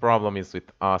 Yes, problem is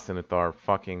with us and with our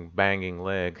fucking banging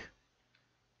leg.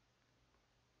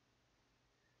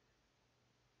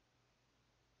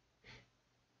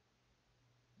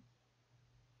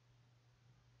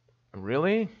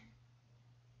 Really?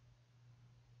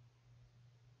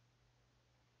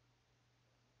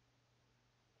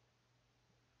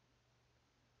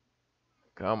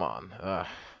 Come on. Ugh.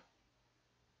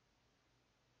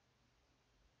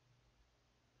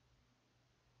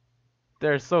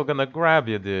 They're so gonna grab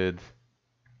you, dude.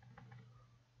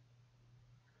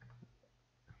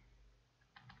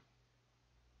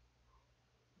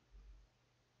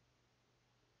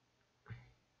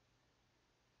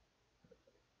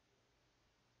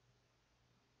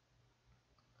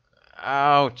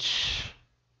 Ouch.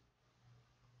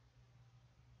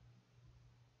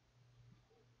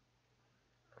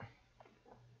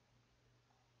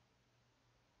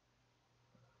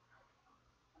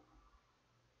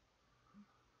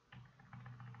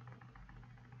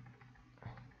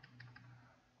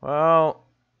 Well,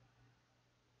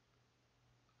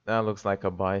 that looks like a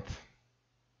bite.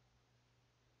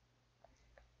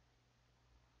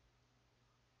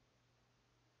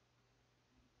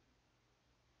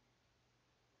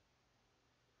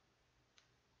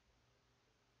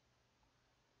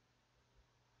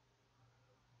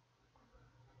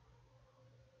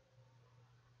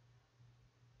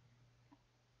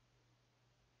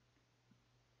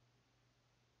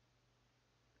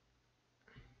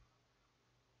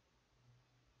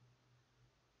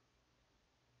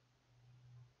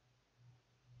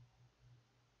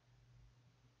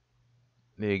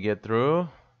 Do you get through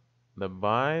the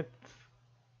bite?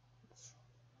 It's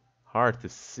hard to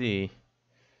see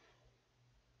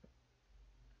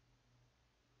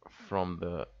from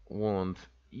the wound.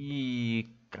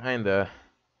 Kinda.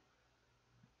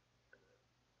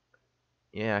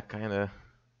 Yeah, kinda.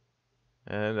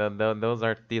 Those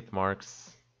are teeth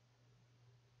marks.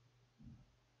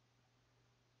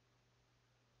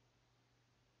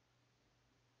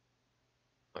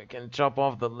 We can chop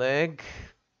off the leg.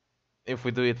 If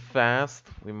we do it fast,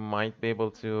 we might be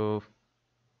able to.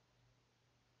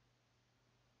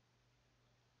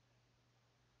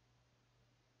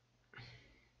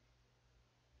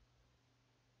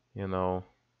 You know,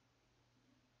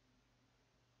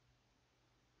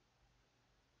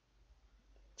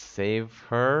 save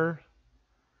her.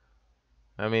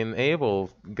 I mean, Abel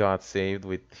got saved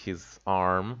with his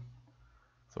arm,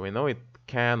 so we know it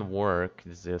can work.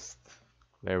 It's just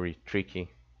very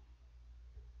tricky.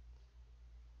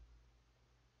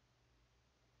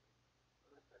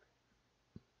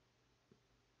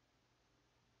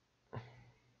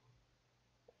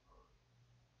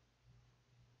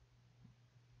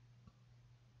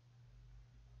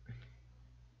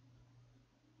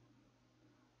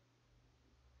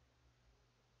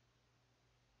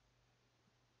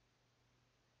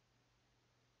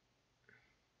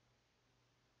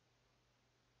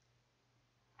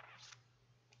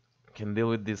 Can deal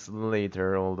with this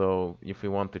later, although if we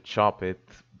want to chop it,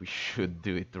 we should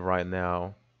do it right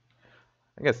now.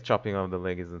 I guess chopping off the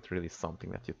leg isn't really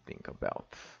something that you think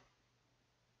about.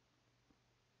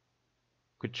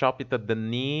 Could chop it at the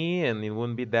knee and it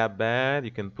wouldn't be that bad.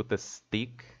 You can put a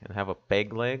stick and have a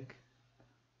peg leg.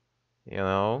 You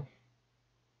know?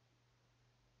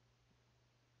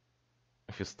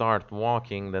 If you start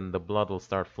walking, then the blood will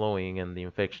start flowing and the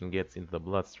infection gets into the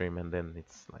bloodstream, and then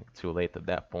it's like too late at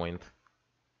that point.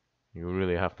 You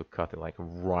really have to cut it like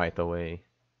right away.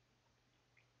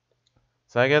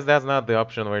 So I guess that's not the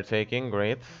option we're taking.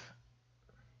 Great.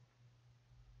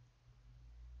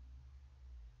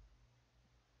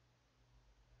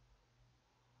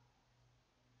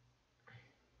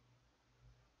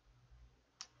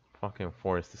 Fucking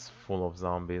forest is full of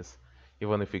zombies.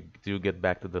 Even if we do get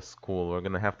back to the school, we're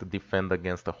gonna have to defend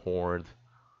against a horde.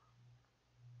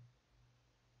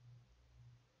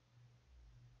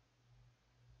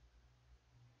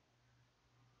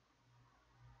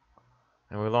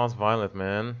 And we lost Violet,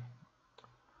 man.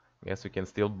 Guess we can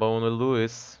still bone a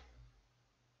Lewis.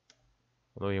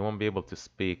 Although he won't be able to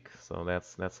speak, so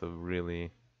that's a really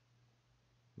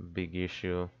big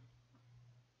issue.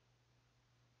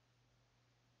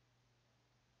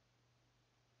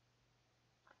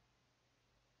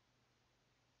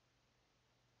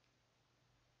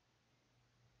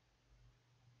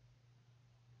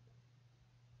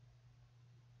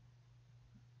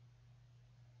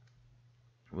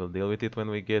 We'll deal with it when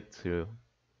we get to.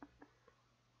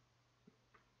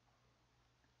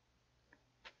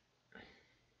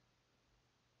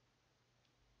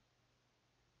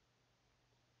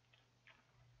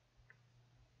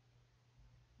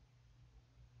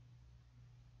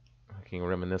 fucking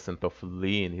reminiscent of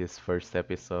Lee in his first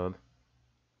episode.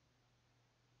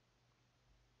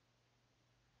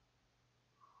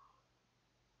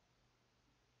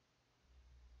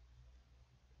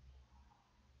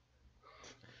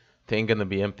 They ain't gonna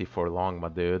be empty for long, my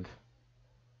dude.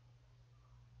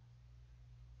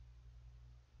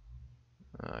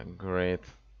 Great.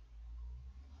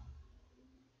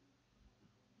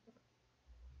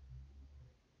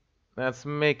 That's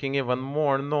making even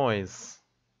more noise.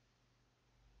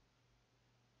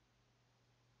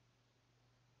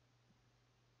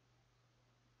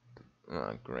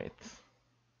 Great.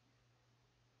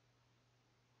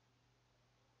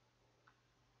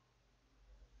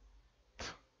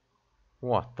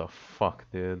 What the fuck,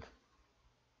 dude?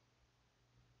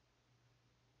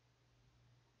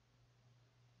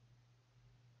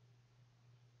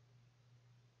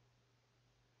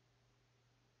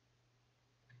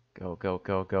 Go, go,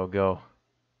 go, go, go.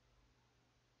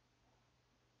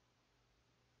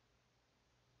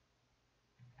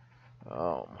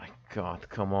 Oh my god,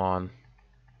 come on.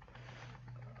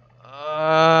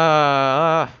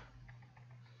 Uh,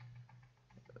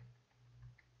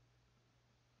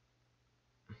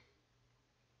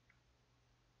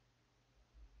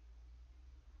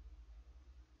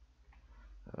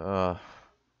 uh,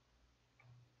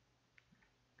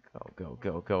 go, go,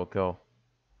 go, go, go.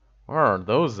 Where are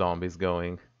those zombies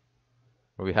going?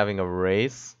 Are we having a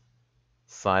race?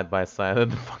 Side by side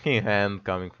with the fucking hand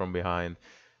coming from behind.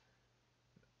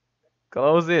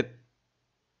 Close it!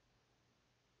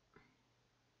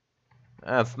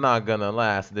 That's not gonna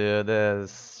last, dude.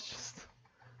 That's just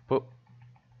put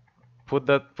put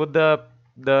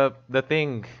the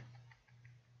thing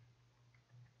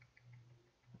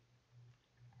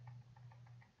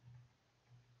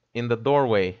in the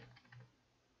doorway.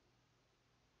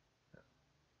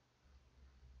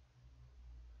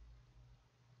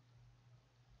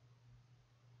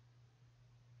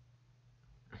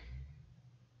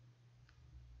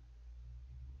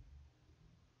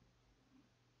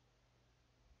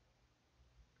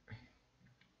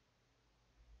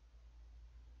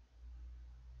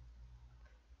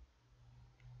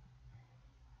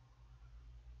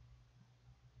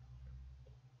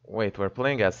 Wait, we're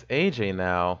playing as AJ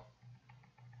now.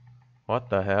 What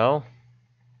the hell?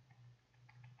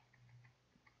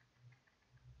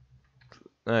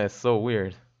 It's so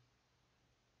weird.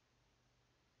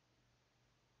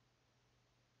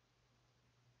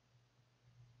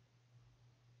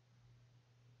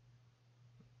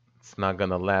 It's not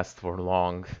gonna last for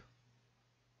long.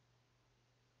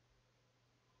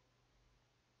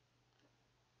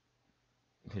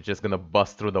 He's just gonna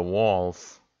bust through the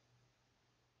walls.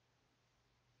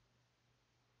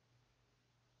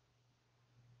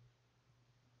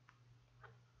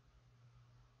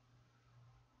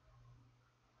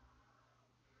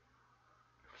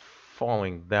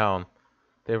 Falling down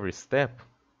at every step.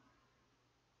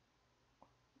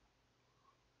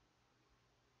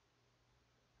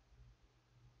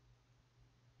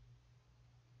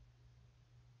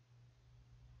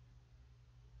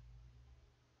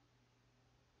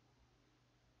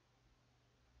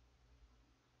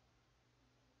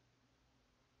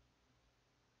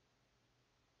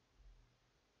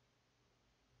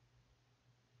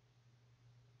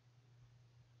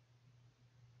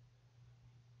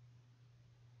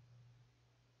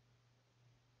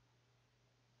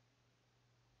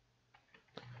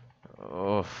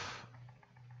 Oh.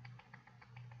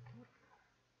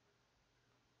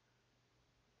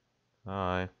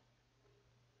 Hi.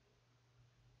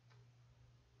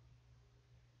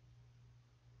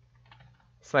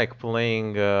 It's like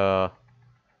playing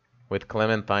with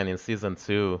Clementine in season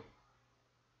 2.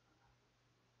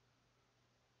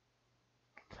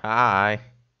 Hi.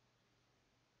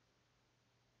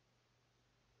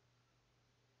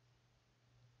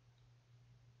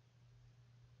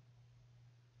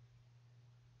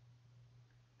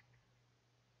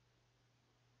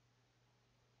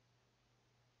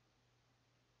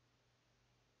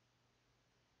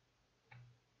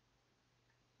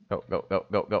 Go, go, go,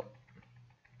 go, go.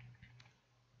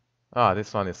 Ah,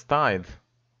 this one is tied.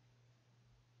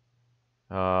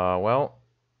 Well,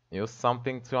 use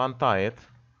something to untie it.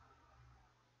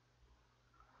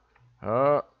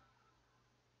 Uh,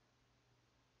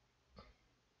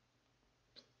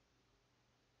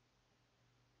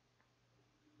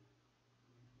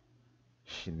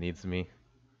 she needs me.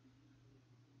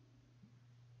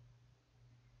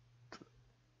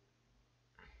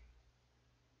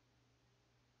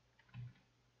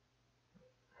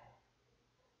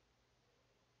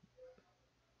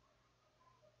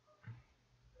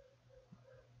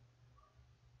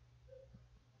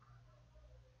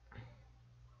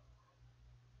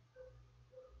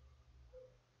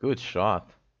 Good shot.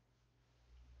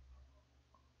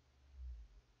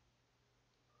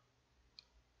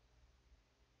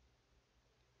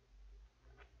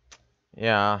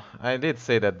 Yeah, I did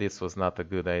say that this was not a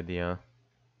good idea.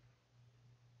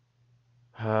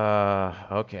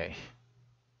 Okay.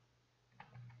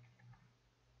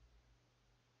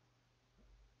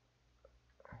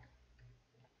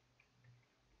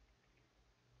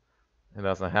 It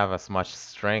doesn't have as much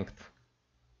strength.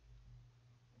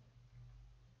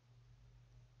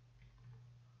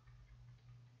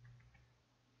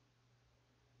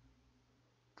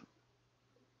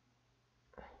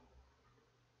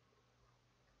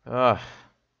 Ugh.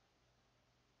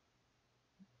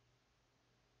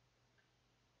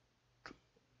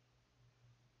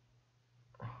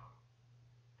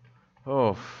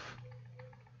 Oh.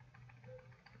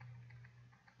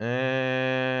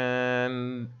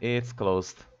 And it's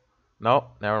closed. No,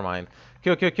 never mind.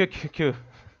 Q, Q, Q, Q, Q.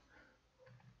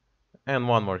 And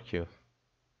one more Q.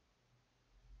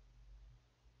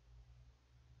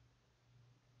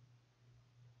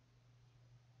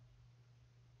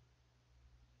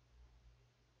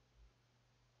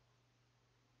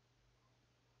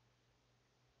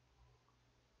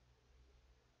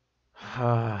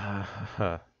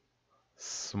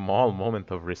 Small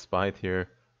moment of respite here.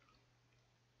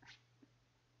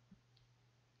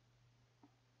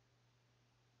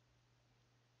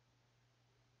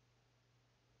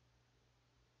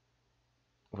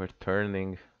 We're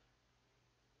turning.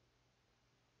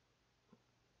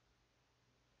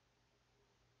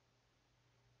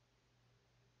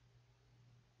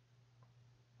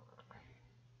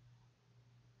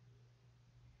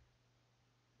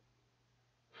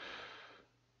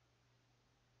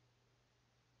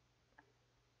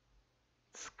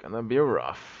 It's gonna be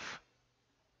rough.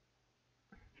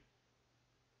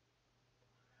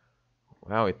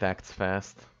 Wow, it acts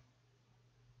fast.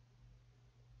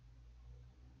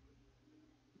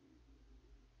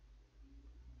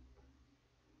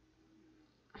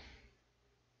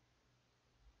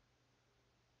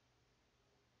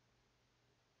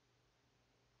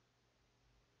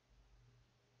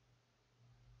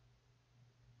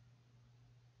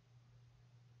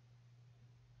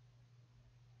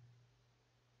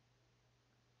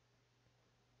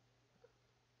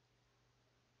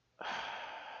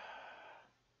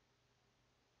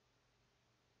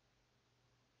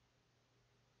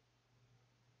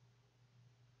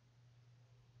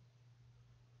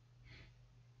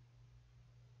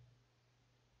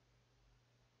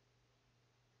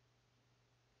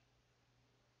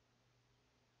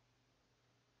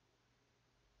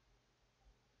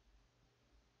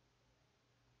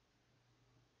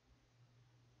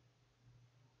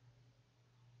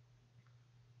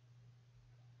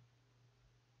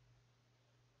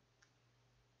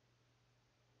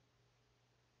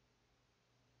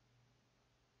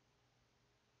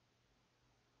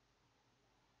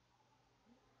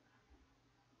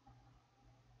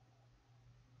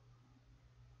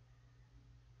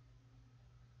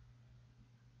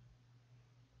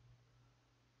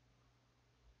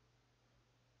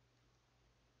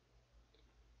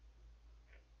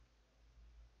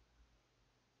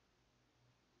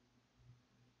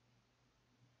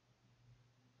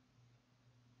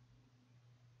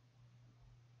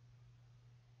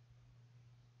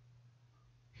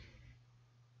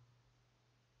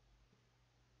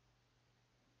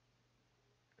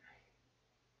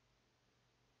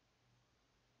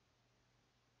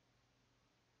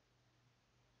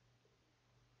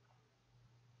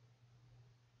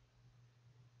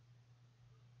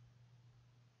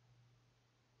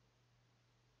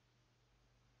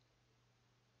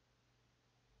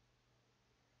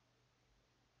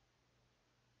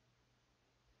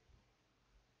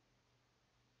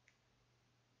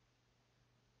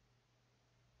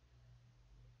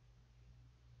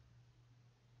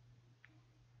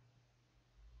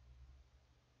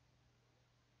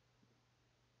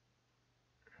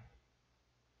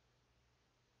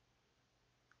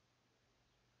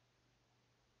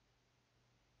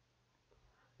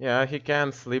 Yeah, he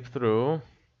can slip through.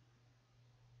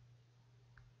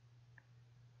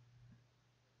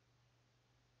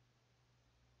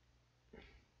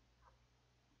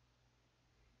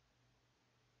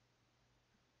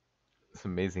 It's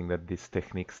amazing that this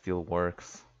technique still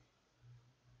works.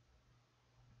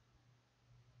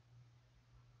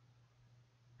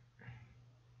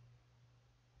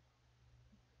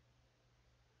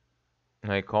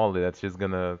 I called it that she's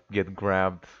gonna get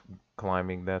grabbed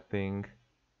climbing that thing.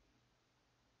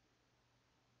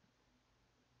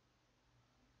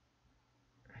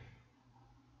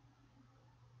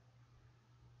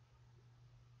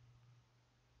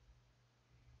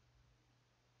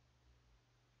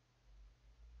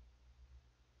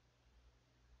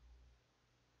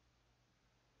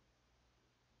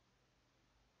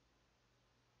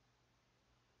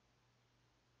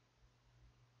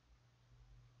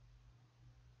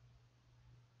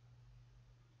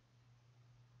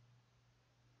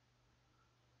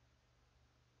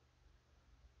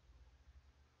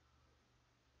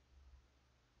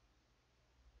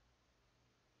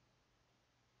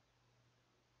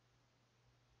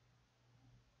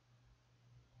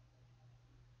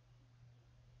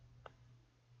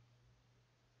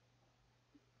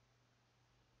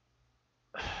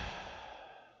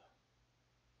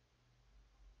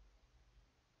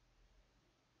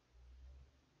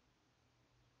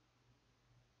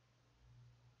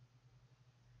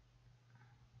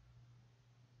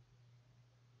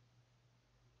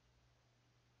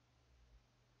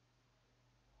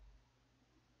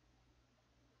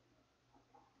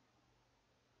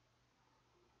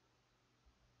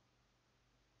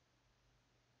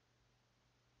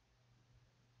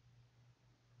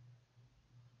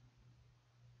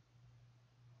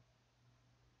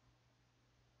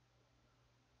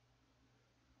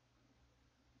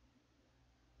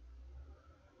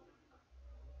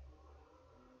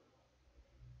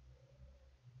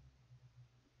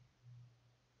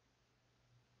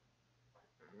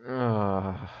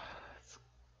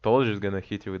 Told you it's gonna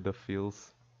hit you with the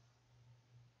feels.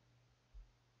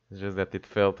 It's just that it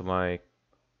felt like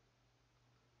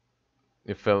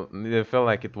it felt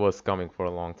like it was coming for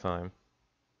a long time.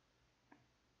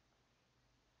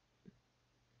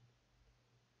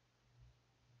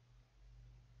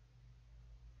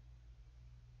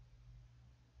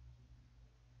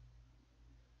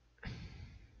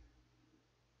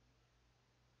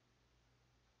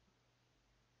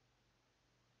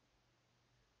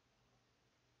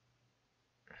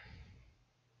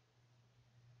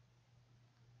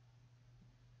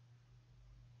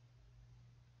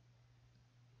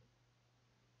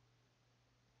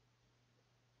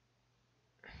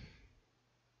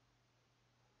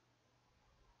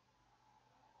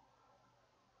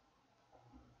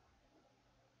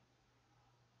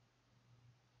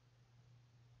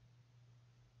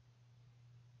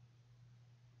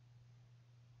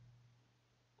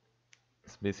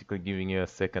 It's basically giving you a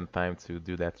second time to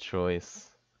do that choice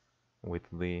with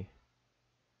Lee.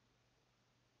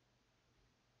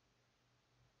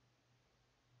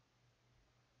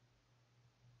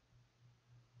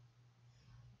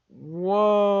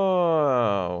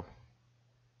 Whoa!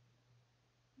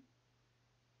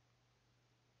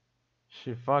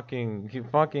 He fucking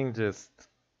just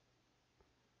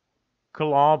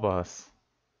clob us.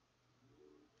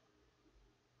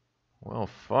 Well,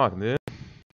 fuck, dude.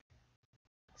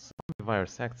 Zombie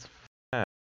virus acts fast.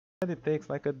 It takes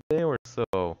like a day or so.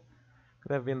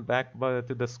 Could have been back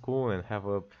to the school and have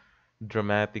a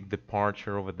dramatic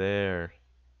departure over there,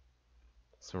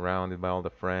 surrounded by all the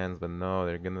friends. But no,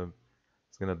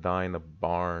 it's gonna die in a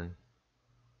barn.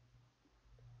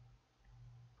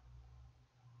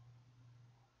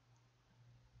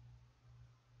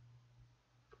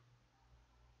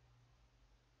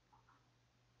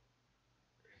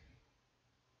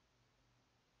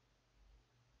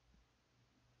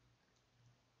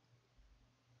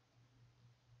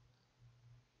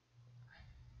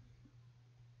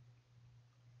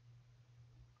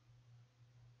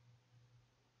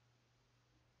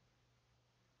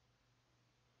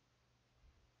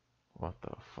 What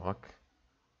the fuck?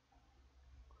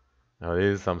 Now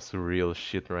this is some surreal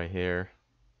shit right here.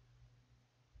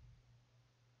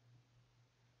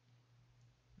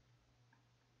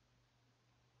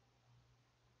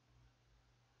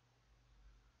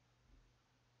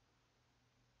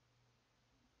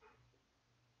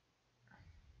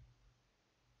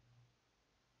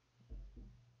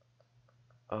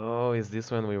 Oh, is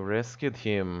this when we rescued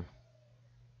him?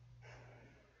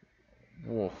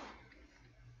 Woof.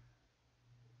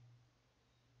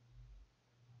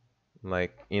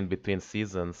 Like in between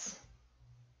seasons.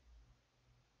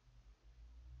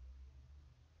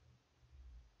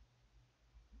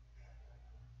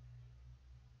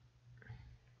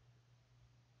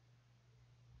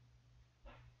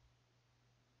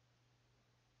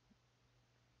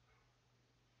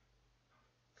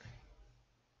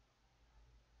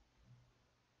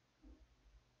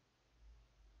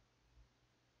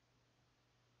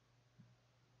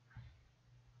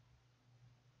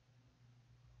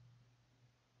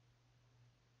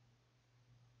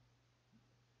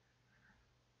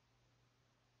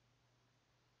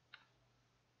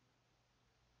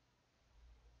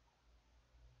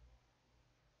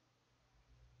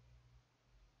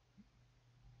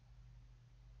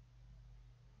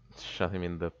 Shot him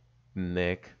in the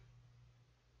neck.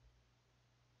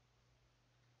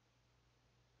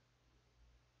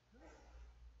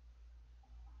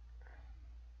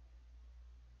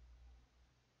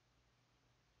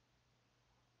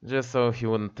 Just so he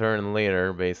wouldn't turn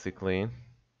later, basically.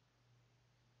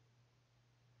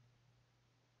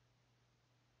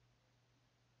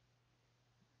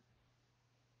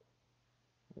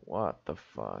 What the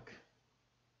fuck?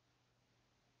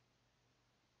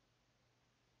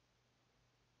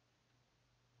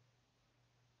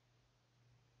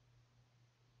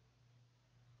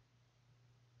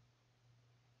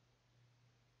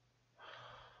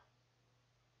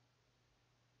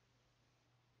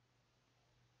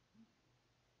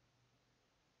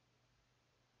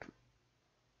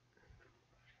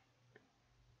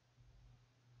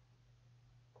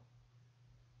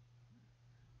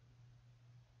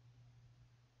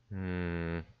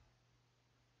 Hmm.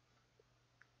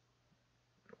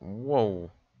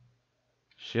 Whoa.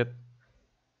 Shit.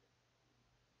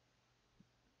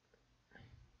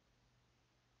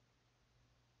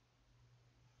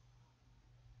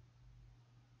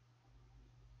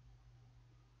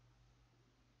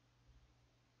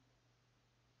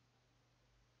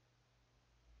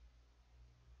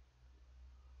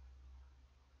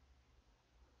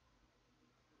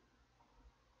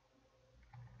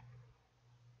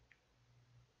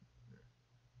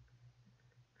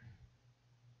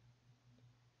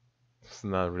 That's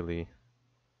not really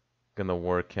gonna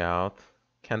work out.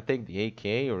 Can't take the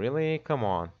AK, really? Come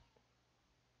on.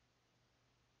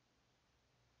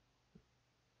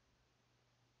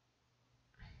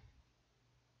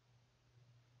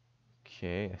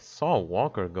 Okay, I saw a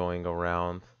walker going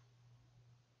around.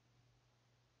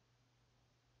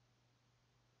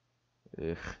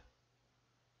 Ugh,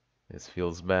 this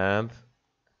feels bad.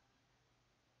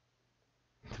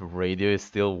 The radio is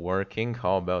still working.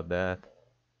 How about that?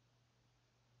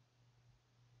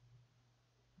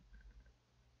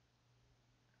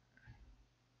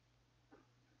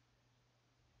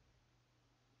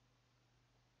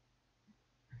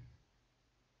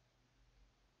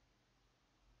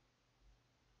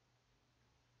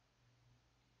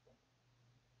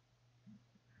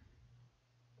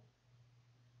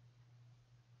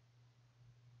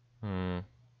 Hmm.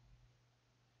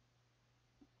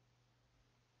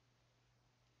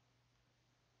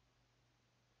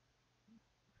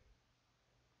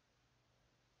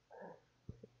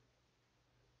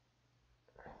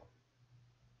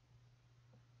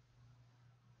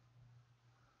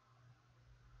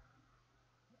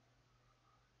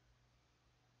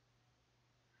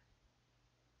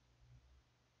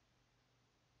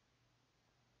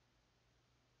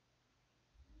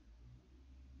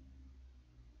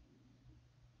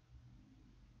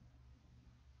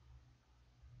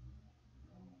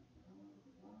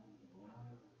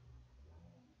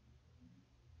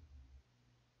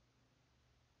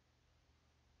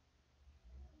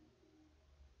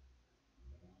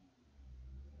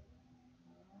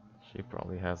 She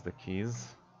probably has the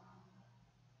keys.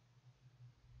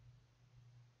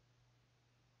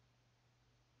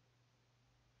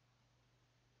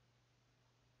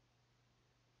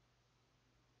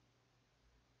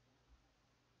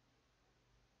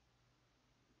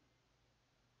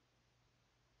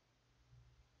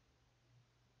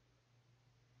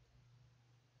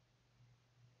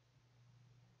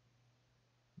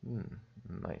 Hmm,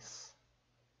 nice.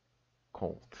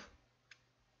 Colt.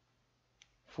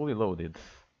 Fully loaded.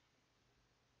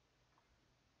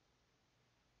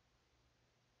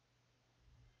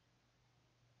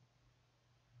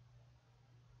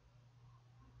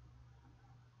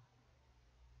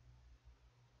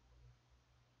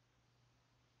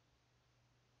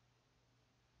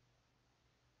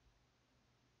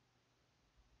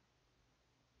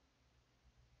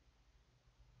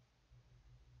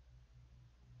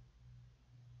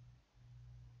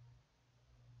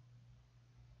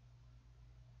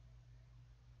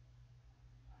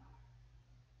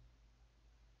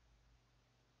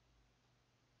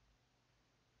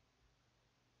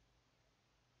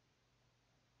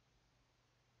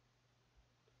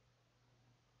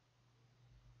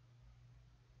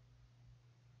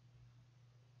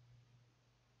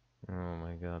 Oh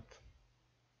my god.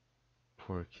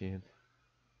 Poor kid.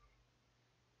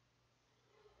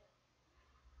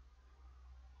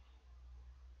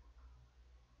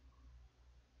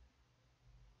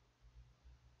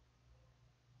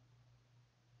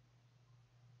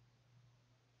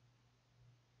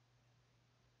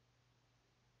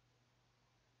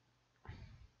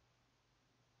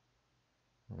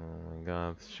 Oh my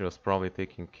god. She was probably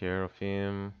taking care of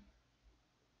him.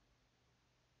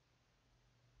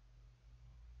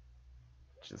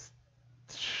 Just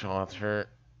shot her.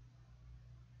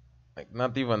 Like,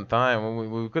 not even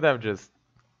time. We could have just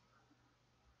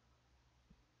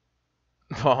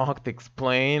talked,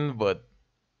 explained, but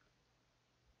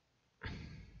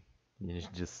you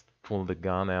just pulled the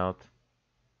gun out.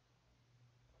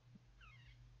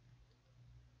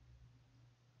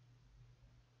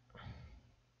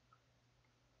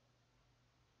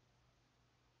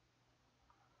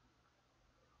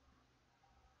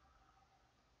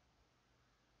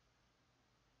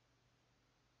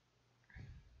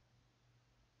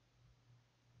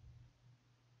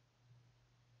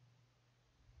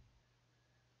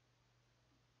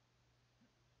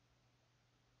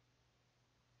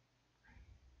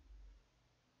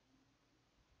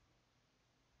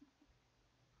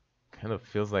 Kind of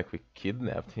feels like we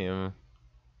kidnapped him.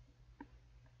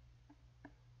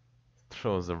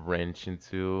 Throws a wrench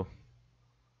into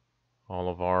all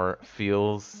of our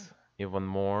feels even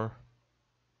more.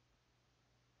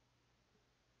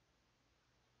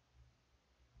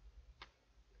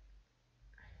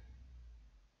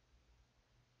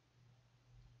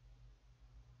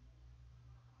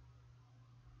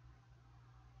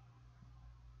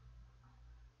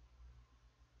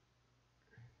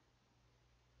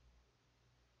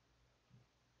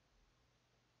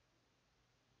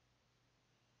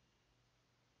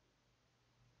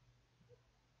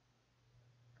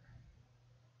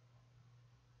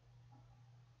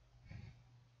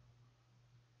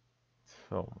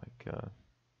 Oh my god.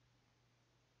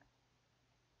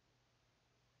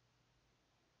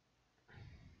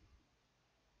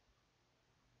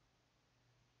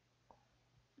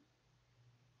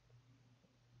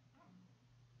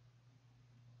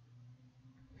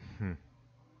 Hmm.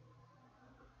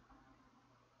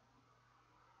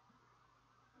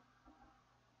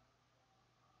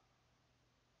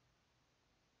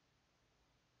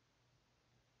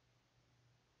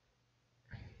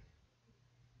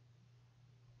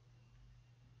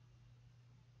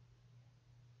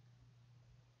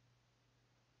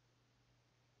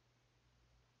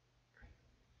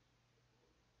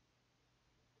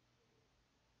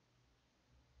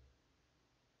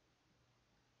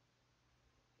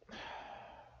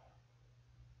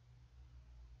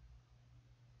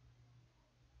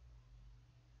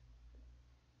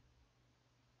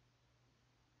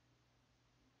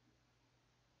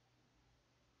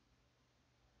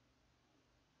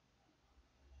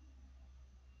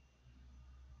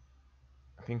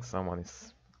 I think someone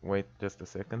is. Wait just a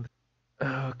second.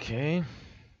 Okay.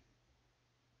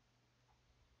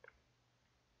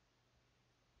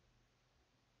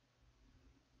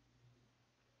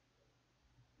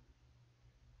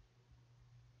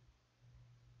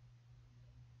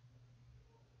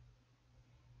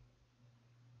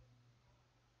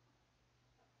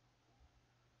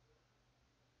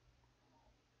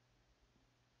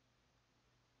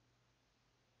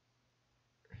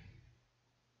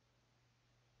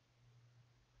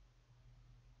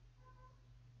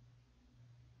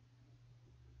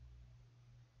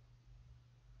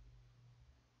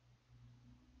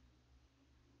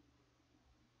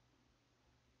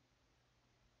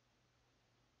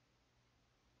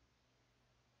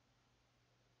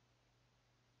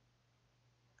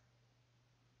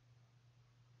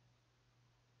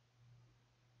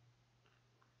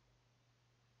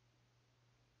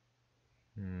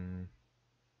 Hmm.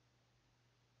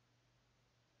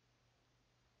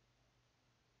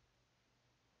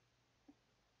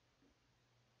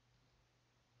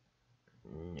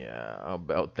 Yeah,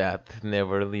 about that.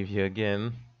 Never leave you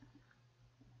again.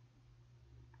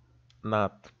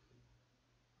 Not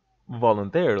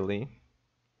voluntarily.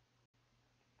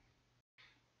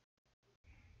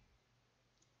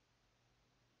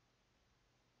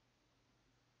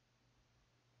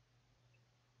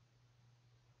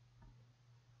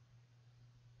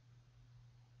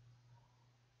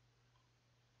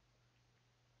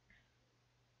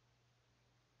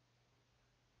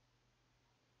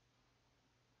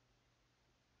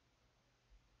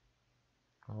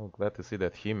 Oh, glad to see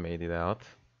that he made it out.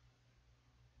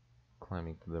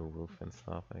 Climbing to the roof and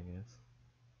stuff, I guess.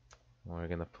 We're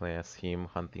gonna play as him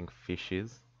hunting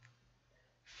fishes.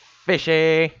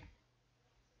 Fishy!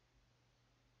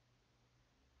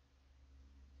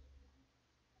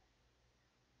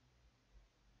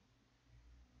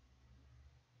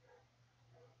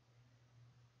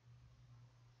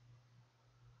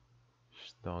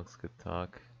 Dogs could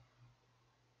talk.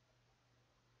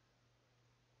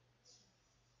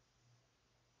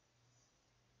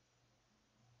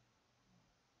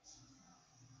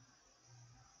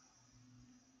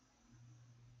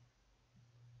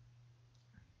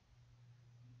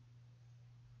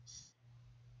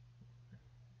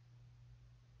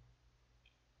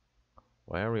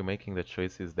 Why are we making the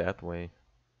choices that way?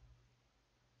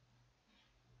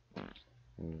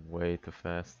 Way too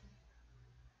fast.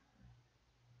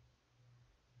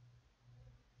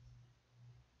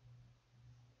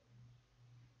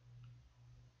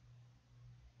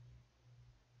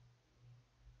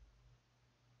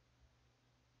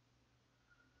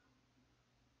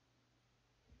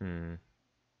 Hmm.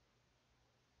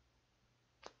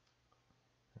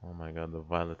 Oh my god, the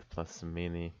Violet plus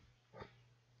Mini.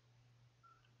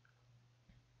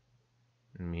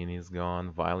 Mini's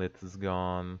gone, Violet is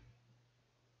gone.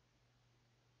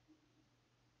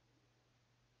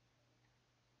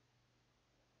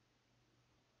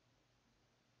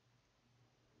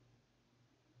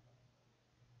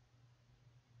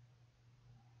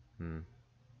 Hmm.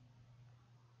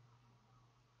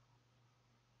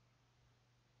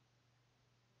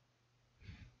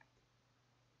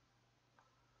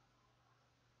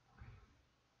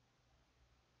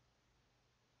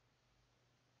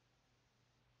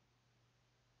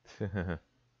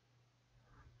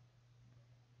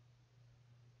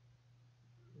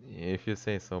 If you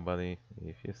say so, buddy.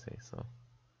 If you say so.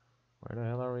 Where the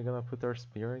hell are we gonna put our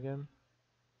spear again?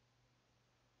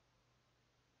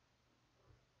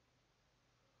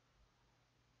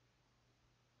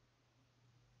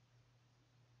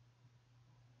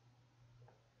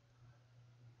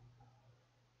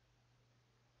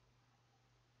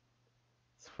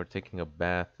 It's for taking a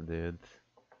bath, dude.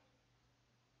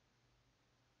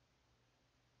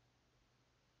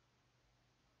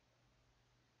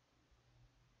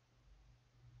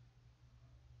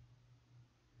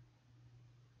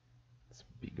 It's a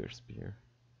bigger spear.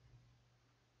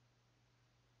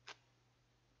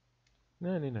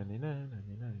 Na na na na na na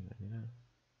na na na.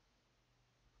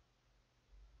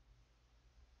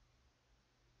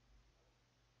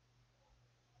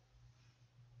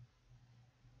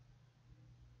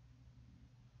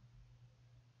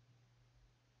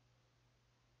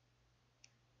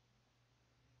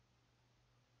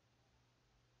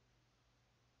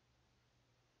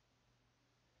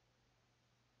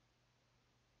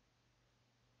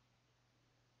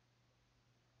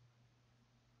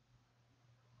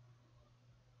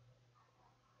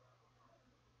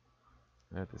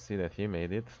 Glad to see that he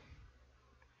made it.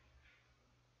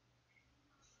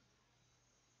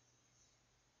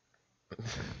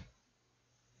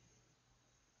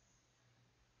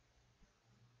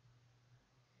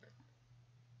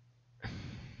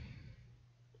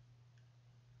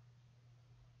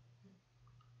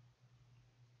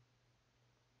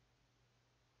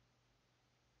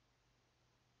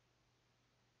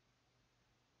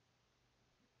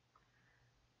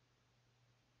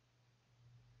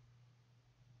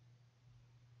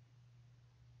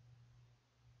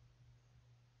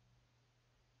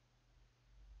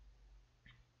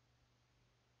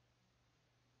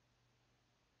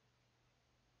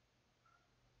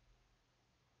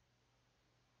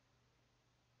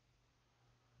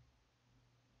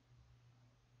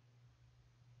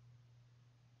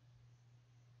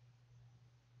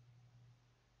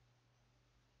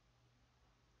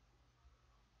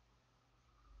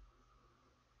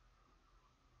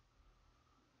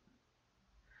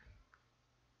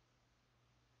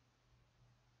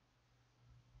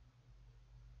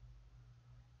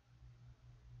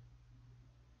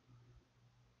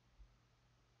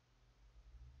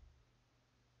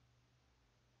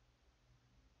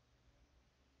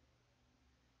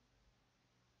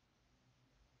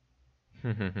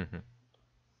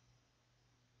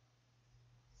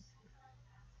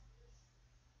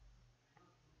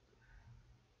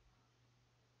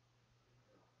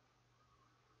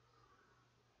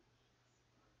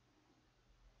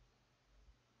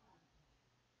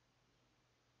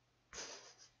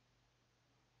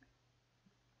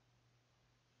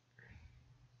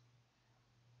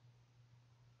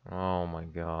 Oh my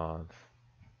god.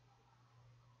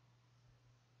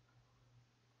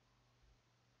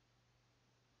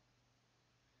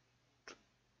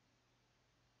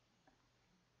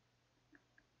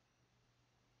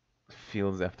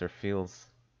 Fields after fields.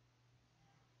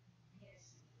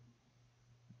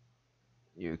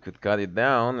 You could cut it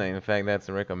down. In fact, that's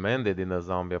recommended in the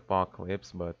zombie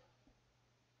apocalypse, but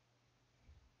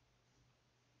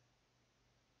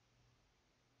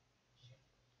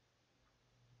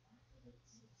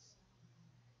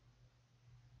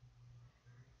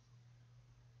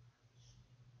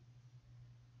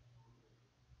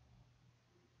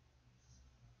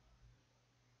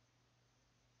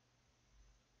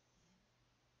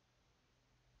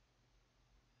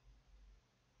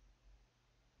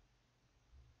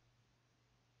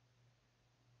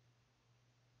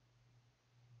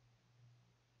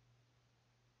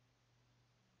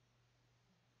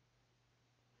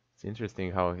it's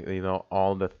interesting how,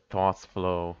 all the thoughts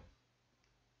flow.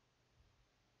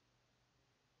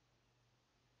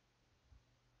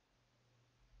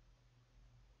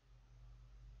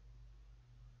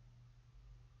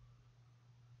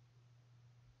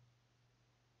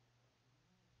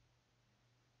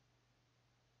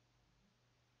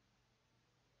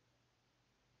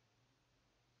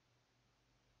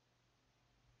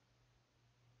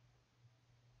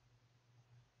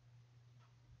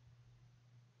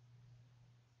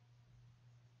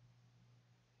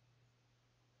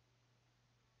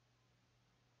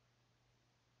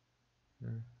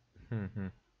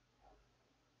 Mm.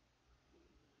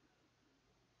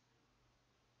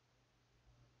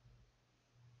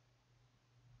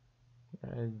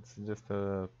 It's just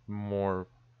a more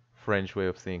French way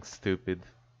of saying stupid.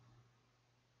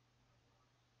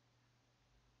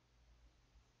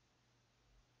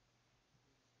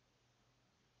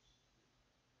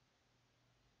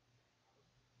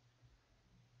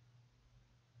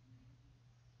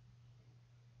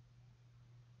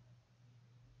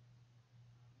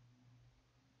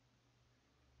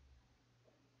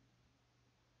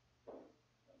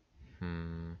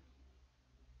 Hmm.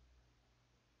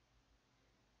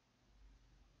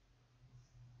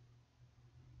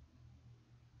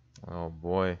 Oh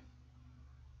boy.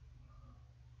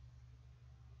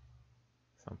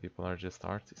 Some people are just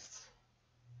artists.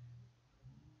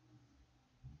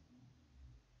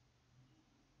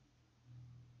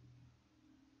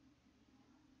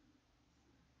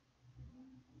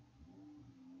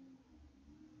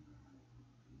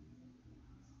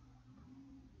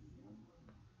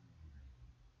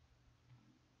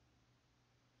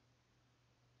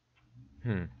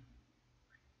 Hmm.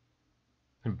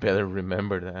 Better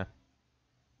remember that.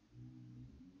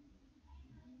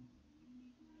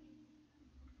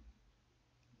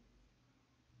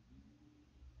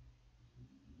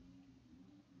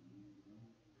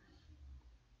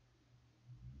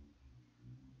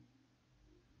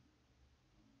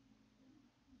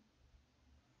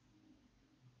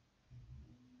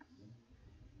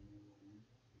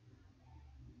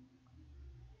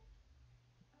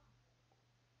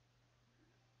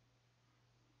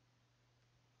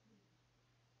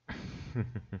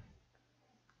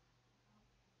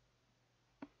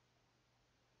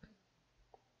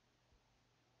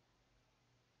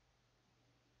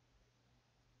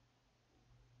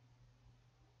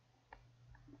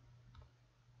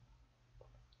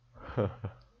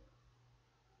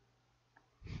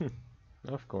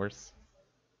 Of course.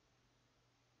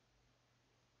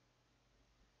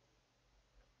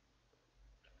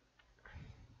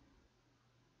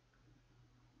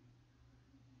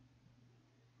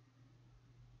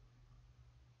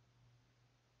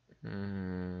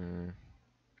 Mm.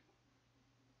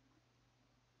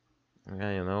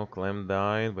 Yeah, Clem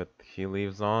died, but he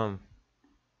lives on.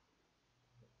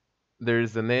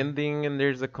 There's an ending and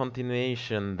there's a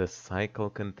continuation. The cycle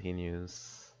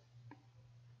continues.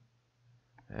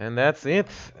 And that's it.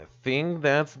 I think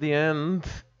that's the end.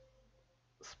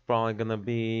 It's probably gonna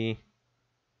be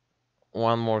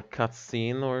one more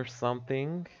cutscene or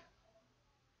something.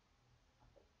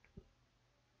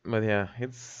 But yeah,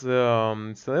 it's a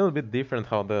little bit different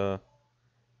how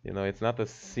it's not a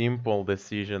simple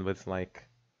decision, but it's like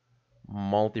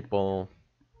multiple,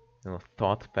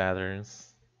 thought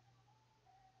patterns.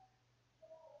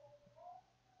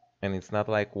 And it's not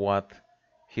like what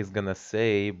he's gonna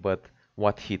say, but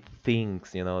what he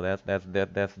thinks,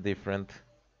 that's different.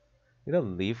 Did a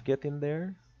leaf get in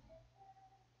there?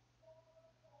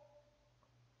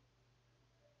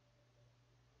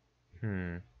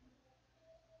 Hmm.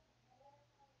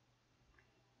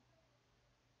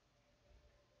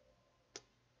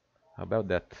 How about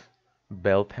that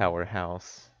bell tower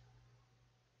house?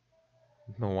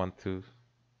 Don't want to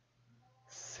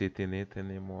sit in it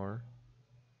anymore.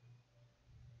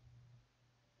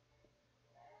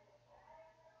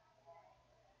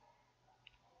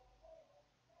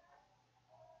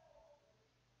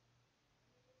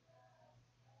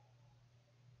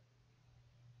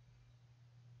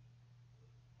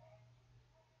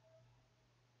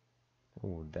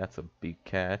 Oh, that's a big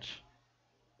catch.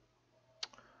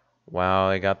 Wow,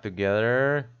 they got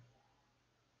together.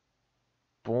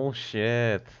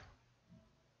 Bullshit.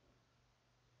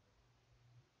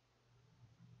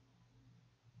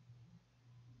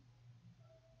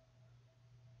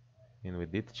 And we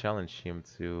did challenge him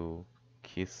to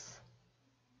kiss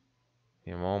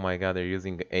him. Oh my god, they're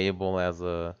using Abel as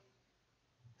a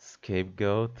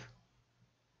scapegoat.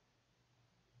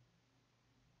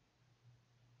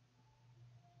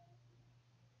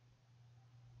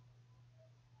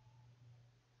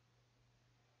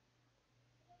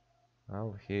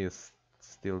 Well, he is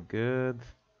still good.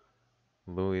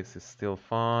 Louis is still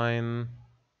fine.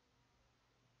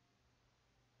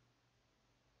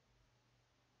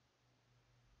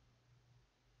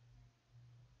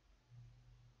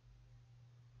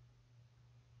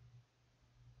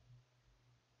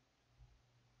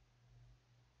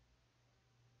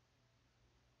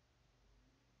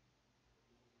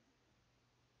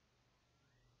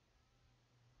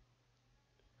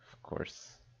 Of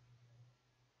course.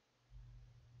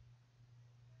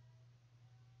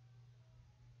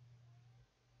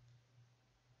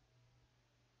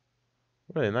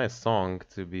 Really nice song,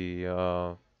 to be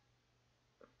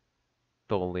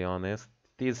totally honest.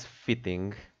 It is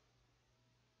fitting.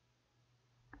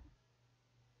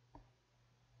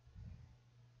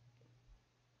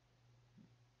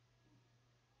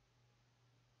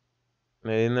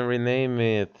 They didn't rename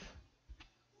it.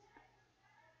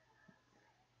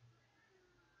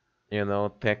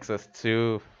 Texas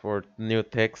 2 for New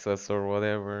Texas or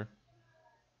whatever.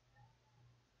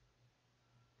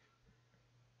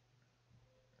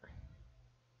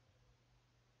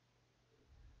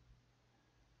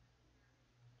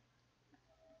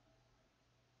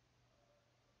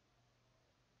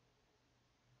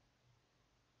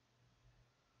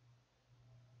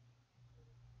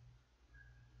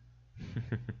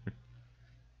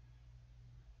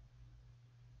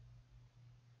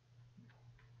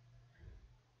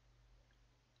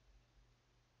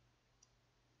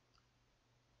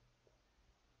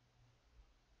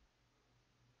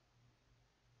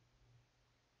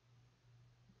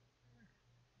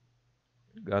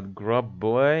 Got grub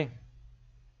boy.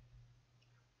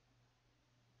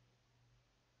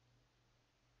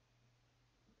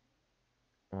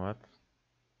 What?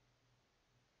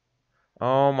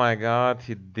 Oh my god,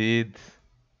 he did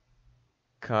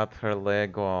cut her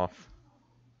leg off.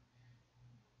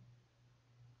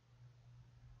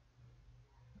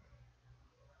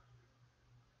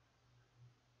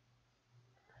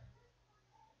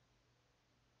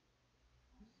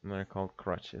 They're called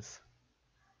crutches.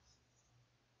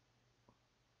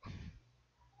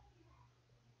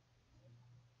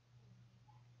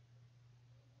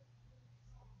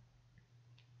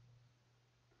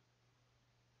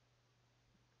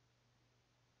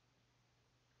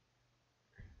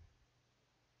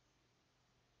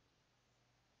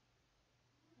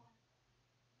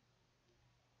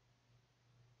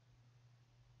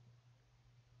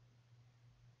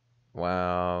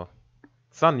 Wow.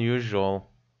 It's unusual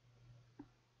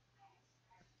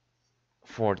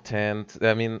for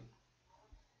I mean,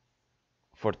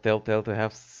 for Telltale to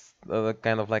have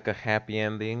kind of like a happy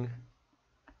ending.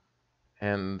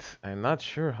 And I'm not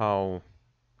sure how.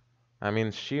 I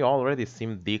mean, she already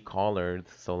seemed decolored,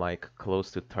 so like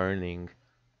close to turning.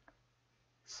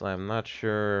 So I'm not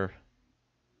sure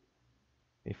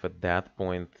if at that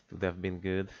point it would have been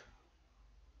good.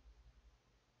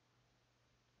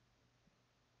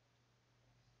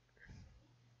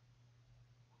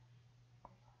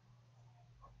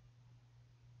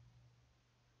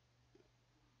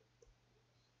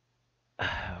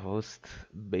 Most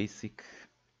basic,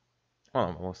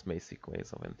 well, most basic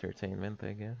ways of entertainment,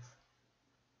 I guess.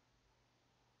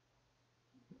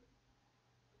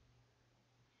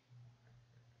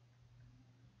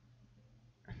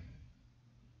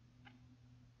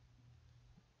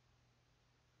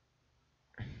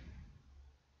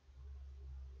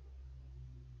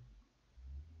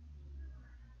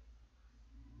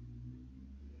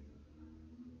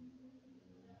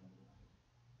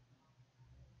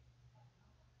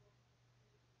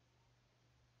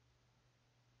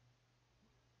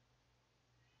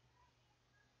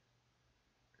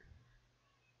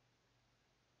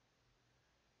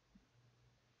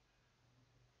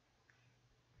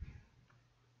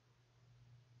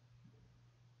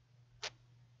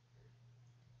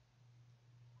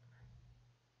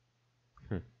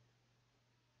 Hmm.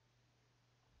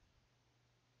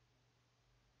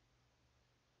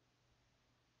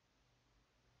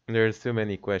 There's too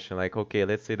many questions. Like, okay,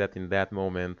 let's say that in that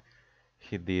moment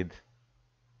he did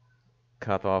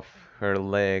cut off her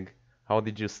leg. How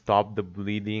did you stop the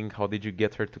bleeding? How did you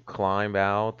get her to climb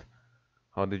out?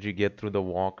 How did you get through the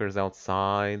walkers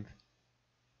outside?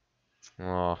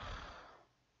 Oh,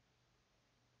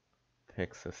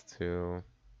 Texas too.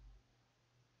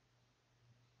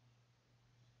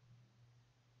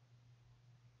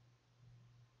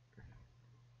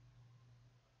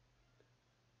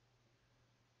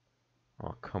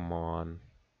 Oh, come on.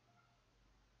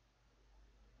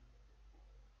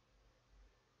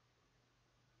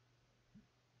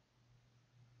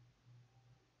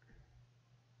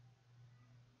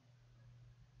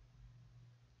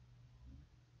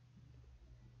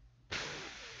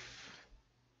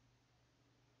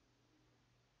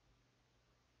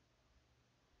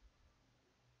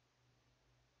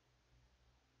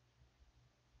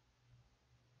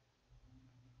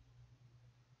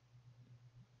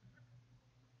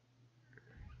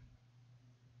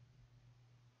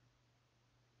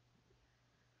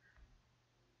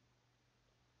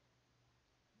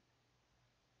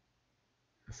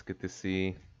 It's good to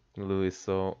see Louis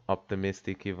so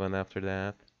optimistic even after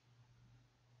that.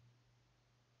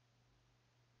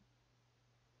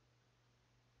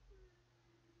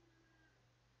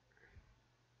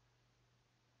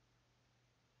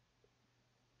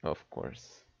 Of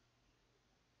course.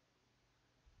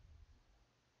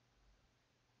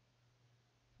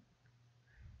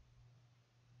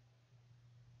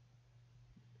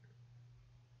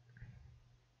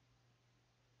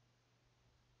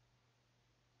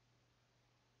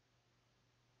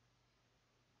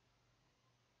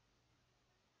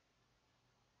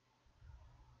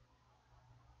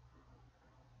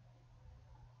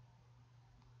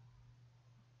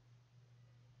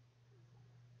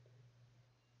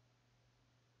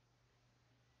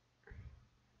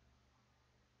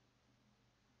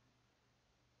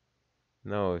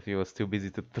 No, if he was too busy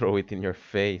to throw it in your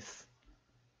face.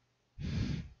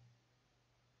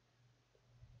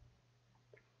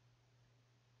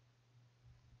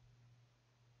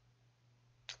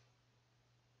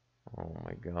 Oh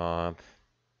my god.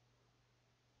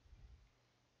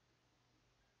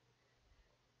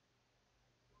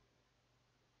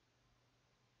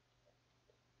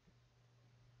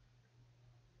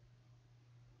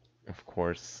 Of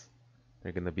course,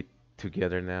 they're gonna be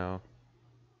together now.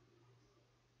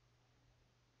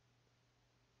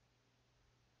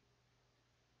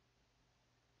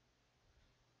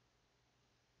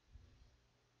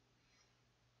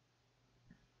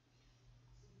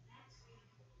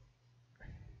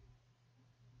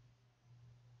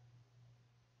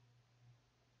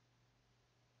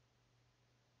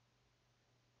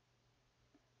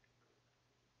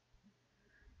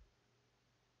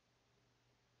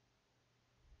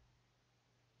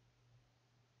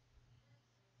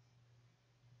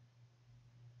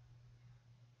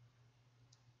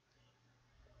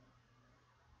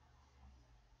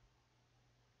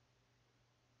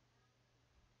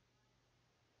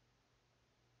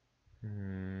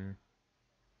 Hmm.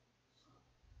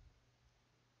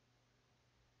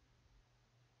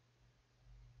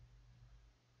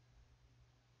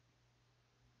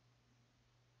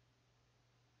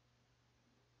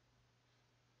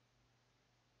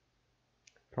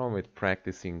 Problem with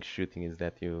practicing shooting is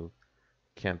that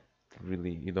can't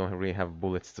you don't really have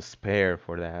bullets to spare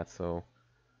for that, so you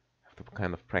have to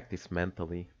kind of practice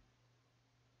mentally.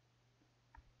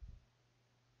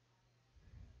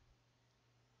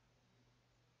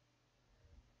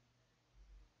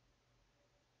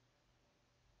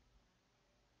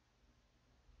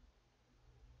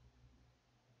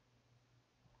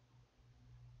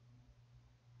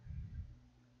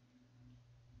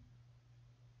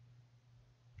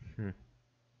 Hmm.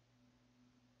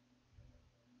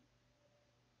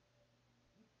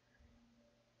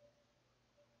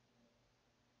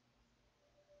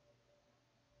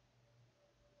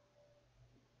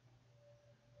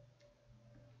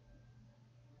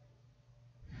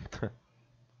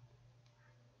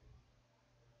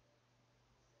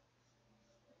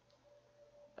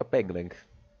 A peg leg.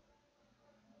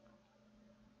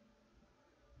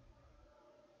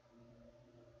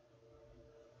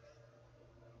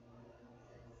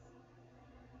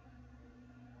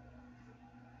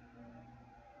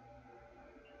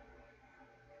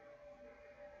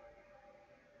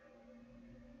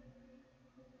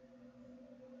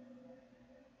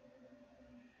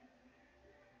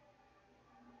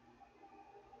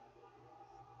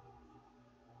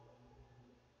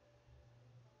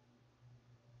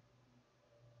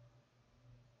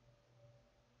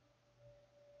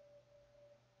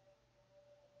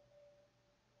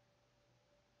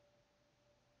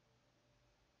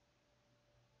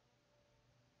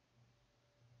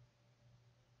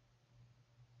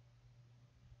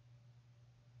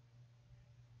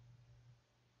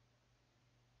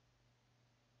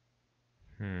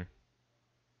 Hmm.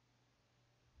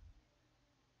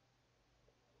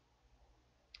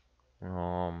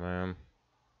 Oh man.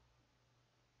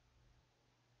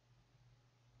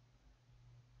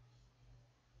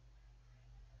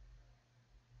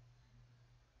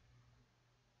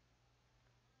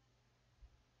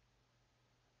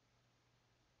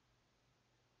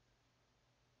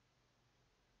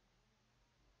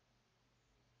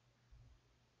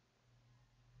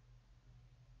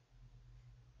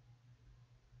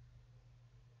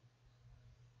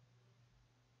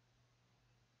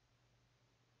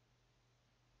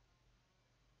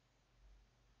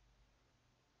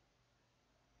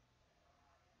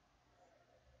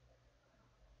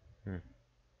 Hmm.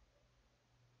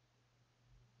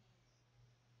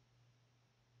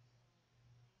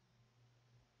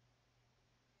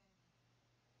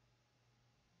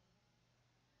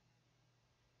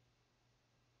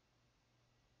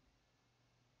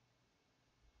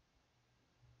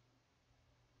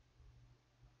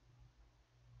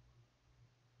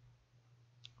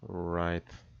 Right.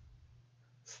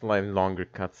 Slightly longer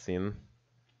cutscene.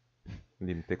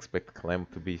 Didn't expect Clem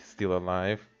to be still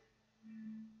alive.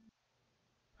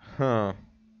 Huh.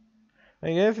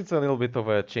 I guess it's a little bit of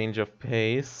a change of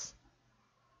pace.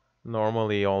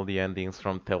 Normally, all the endings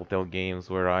from Telltale games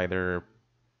were either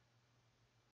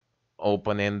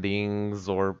open endings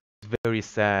or very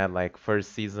sad. Like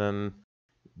first season,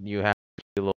 you have to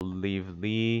kill or leave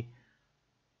Lee,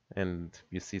 and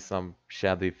you see some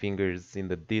shadowy fingers in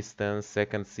the distance.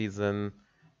 Second season,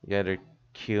 you either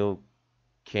kill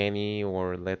Kenny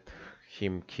or let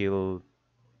him kill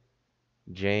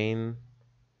Jane,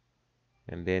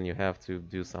 and then you have to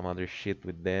do some other shit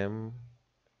with them.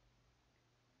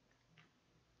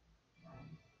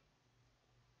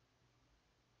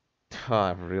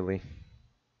 Ah, really?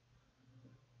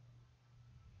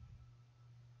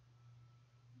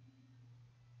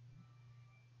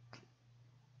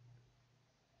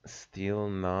 Still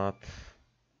not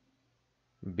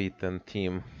beaten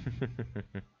team.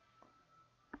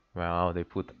 Wow, they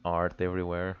put art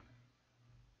everywhere.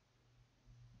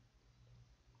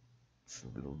 It's a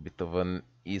little bit of an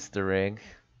Easter egg,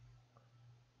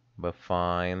 but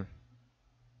fine.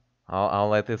 I'll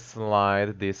let it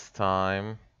slide this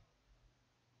time.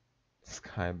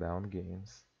 Skybound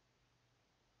Games.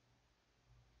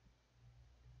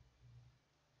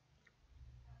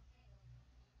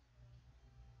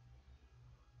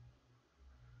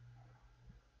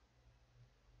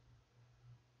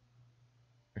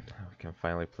 We can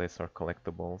finally place our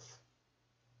collectibles.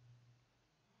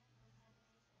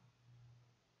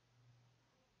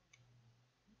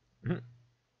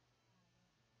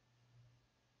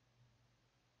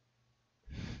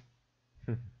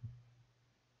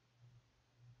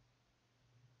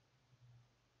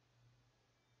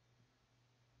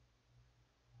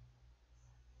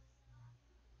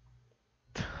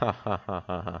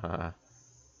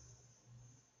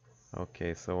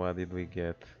 Okay, so what did we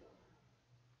get?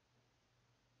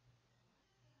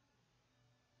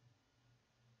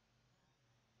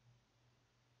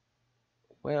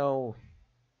 Well,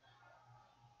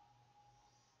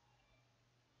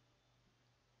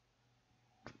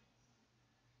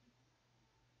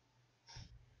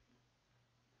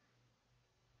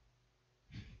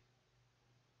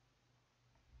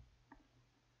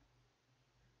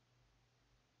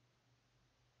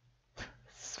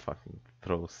 it's fucking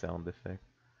throw sound effect.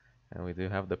 And we do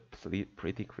have the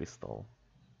pretty crystal.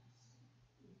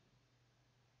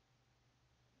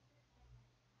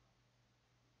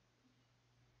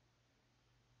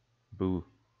 Boo.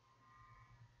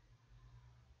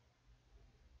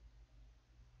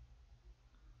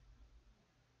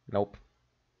 Nope.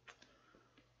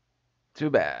 Too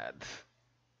bad.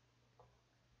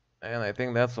 And I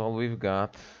think that's all we've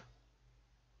got.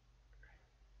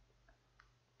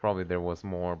 Probably there was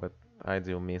more, but I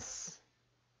do miss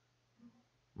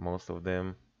most of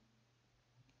them.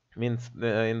 Means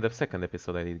in the second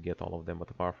episode I did get all of them, but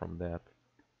apart from that,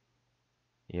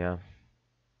 yeah.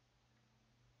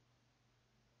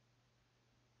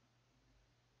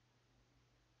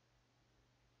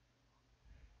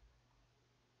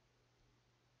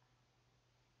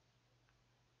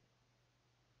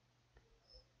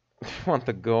 Want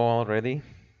to go already?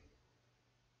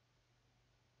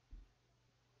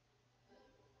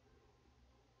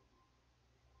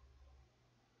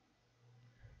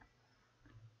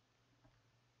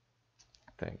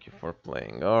 Thank you for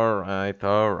playing. Alright,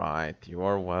 alright. You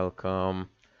are welcome.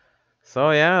 So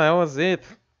yeah, that was it.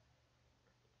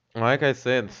 Like I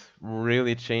said,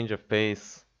 really change of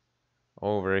pace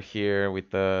over here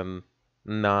with a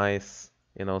nice,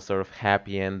 sort of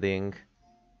happy ending.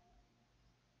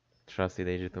 Trusted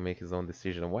AJ to make his own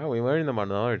decision. Wow, we were in the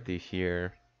minority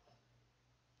here.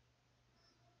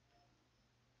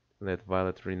 Let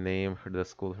Violet rename the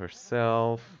school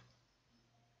herself.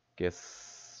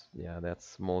 Guess, yeah,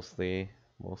 that's mostly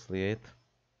it.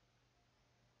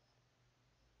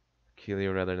 Kill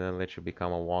you rather than let you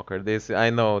become a walker. I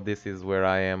know this is where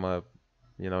I am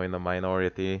in the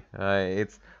minority.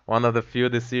 It's one of the few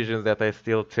decisions that I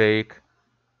still take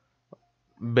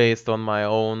based on my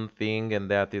own thing,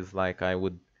 and that is like I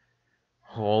would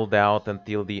hold out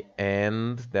until the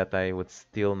end, that I would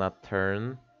still not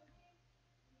turn.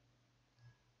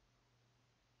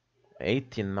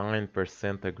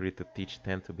 89% agree to teach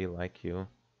 10 to be like you.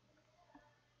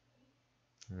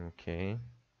 Okay.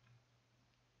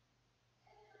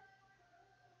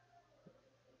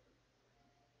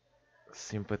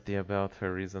 Sympathy about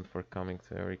her reason for coming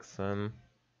to Erickson.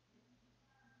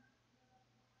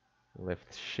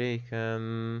 Left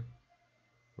shaken.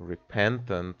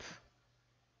 Repentant.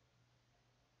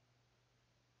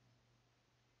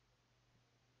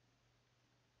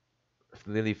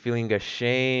 Lily feeling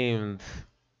ashamed.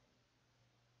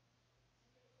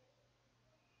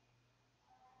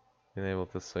 Being able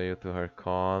to sway you to her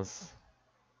cause.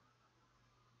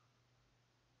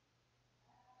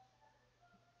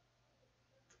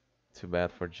 Too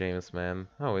bad for James, man.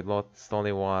 Oh, we lost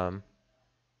only one.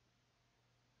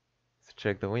 To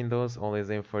check the windows,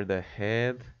 always aim for the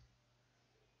head.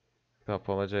 To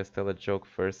apologize, tell a joke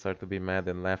first, start to be mad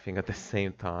and laughing at the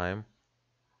same time.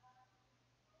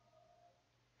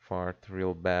 Fart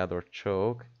real bad or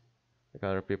choke. Like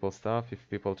other people's stuff. If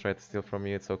people try to steal from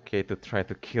you, it's okay to try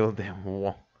to kill them.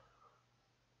 Whoa.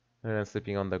 And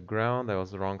sleeping on the ground, I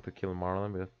was wrong to kill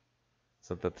Marlon, but it's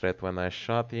not a threat when I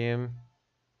shot him.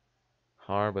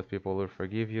 Hard, but people will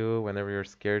forgive you. Whenever you're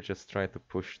scared, just try to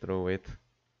push through it.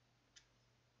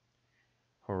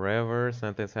 However,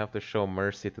 sometimes have to show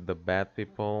mercy to the bad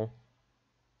people.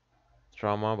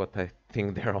 Trauma, but I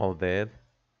think they're all dead.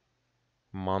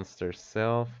 Monster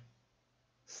self.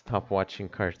 Stop watching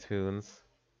cartoons.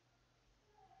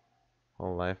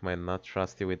 Whole life might not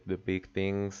trust you with the big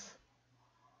things.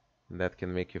 That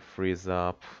can make you freeze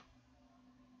up.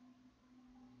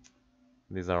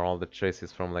 These are all the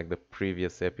choices from like the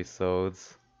previous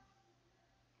episodes.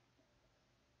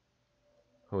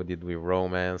 Who did we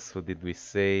romance? Who did we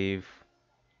save?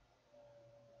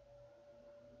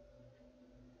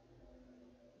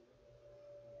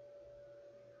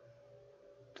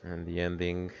 And the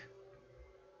ending.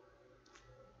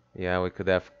 Yeah, we could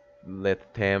have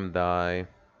let Tam die.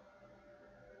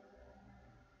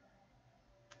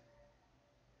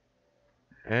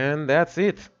 And that's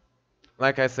it.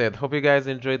 Like I said, hope you guys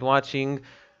enjoyed watching.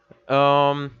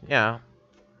 Yeah,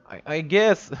 I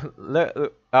guess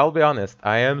I'll be honest.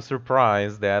 I am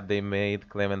surprised that they made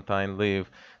Clementine live.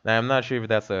 Now I'm not sure if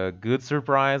that's a good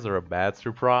surprise or a bad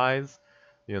surprise.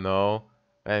 You know,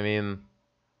 I mean,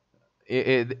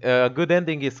 a good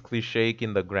ending is cliche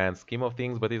in the grand scheme of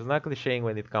things, but it's not cliche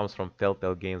when it comes from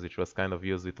Telltale Games, which was kind of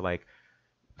used with like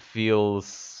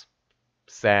feels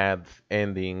sad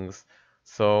endings.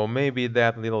 So maybe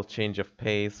that little change of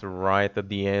pace right at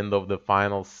the end of the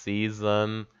final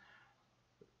season,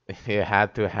 it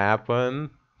had to happen,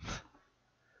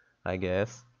 I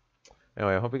guess.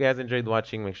 Anyway, I hope you guys enjoyed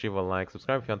watching. Make sure you like,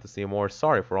 subscribe if you want to see more.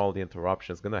 Sorry for all the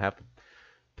interruptions. Gonna have to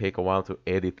take a while to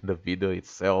edit the video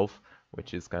itself,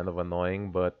 which is kind of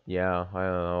annoying. But yeah, I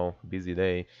don't know, busy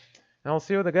day. And I'll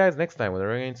see you the guys next time when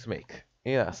we're going to make.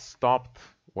 Yeah, stopped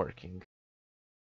working.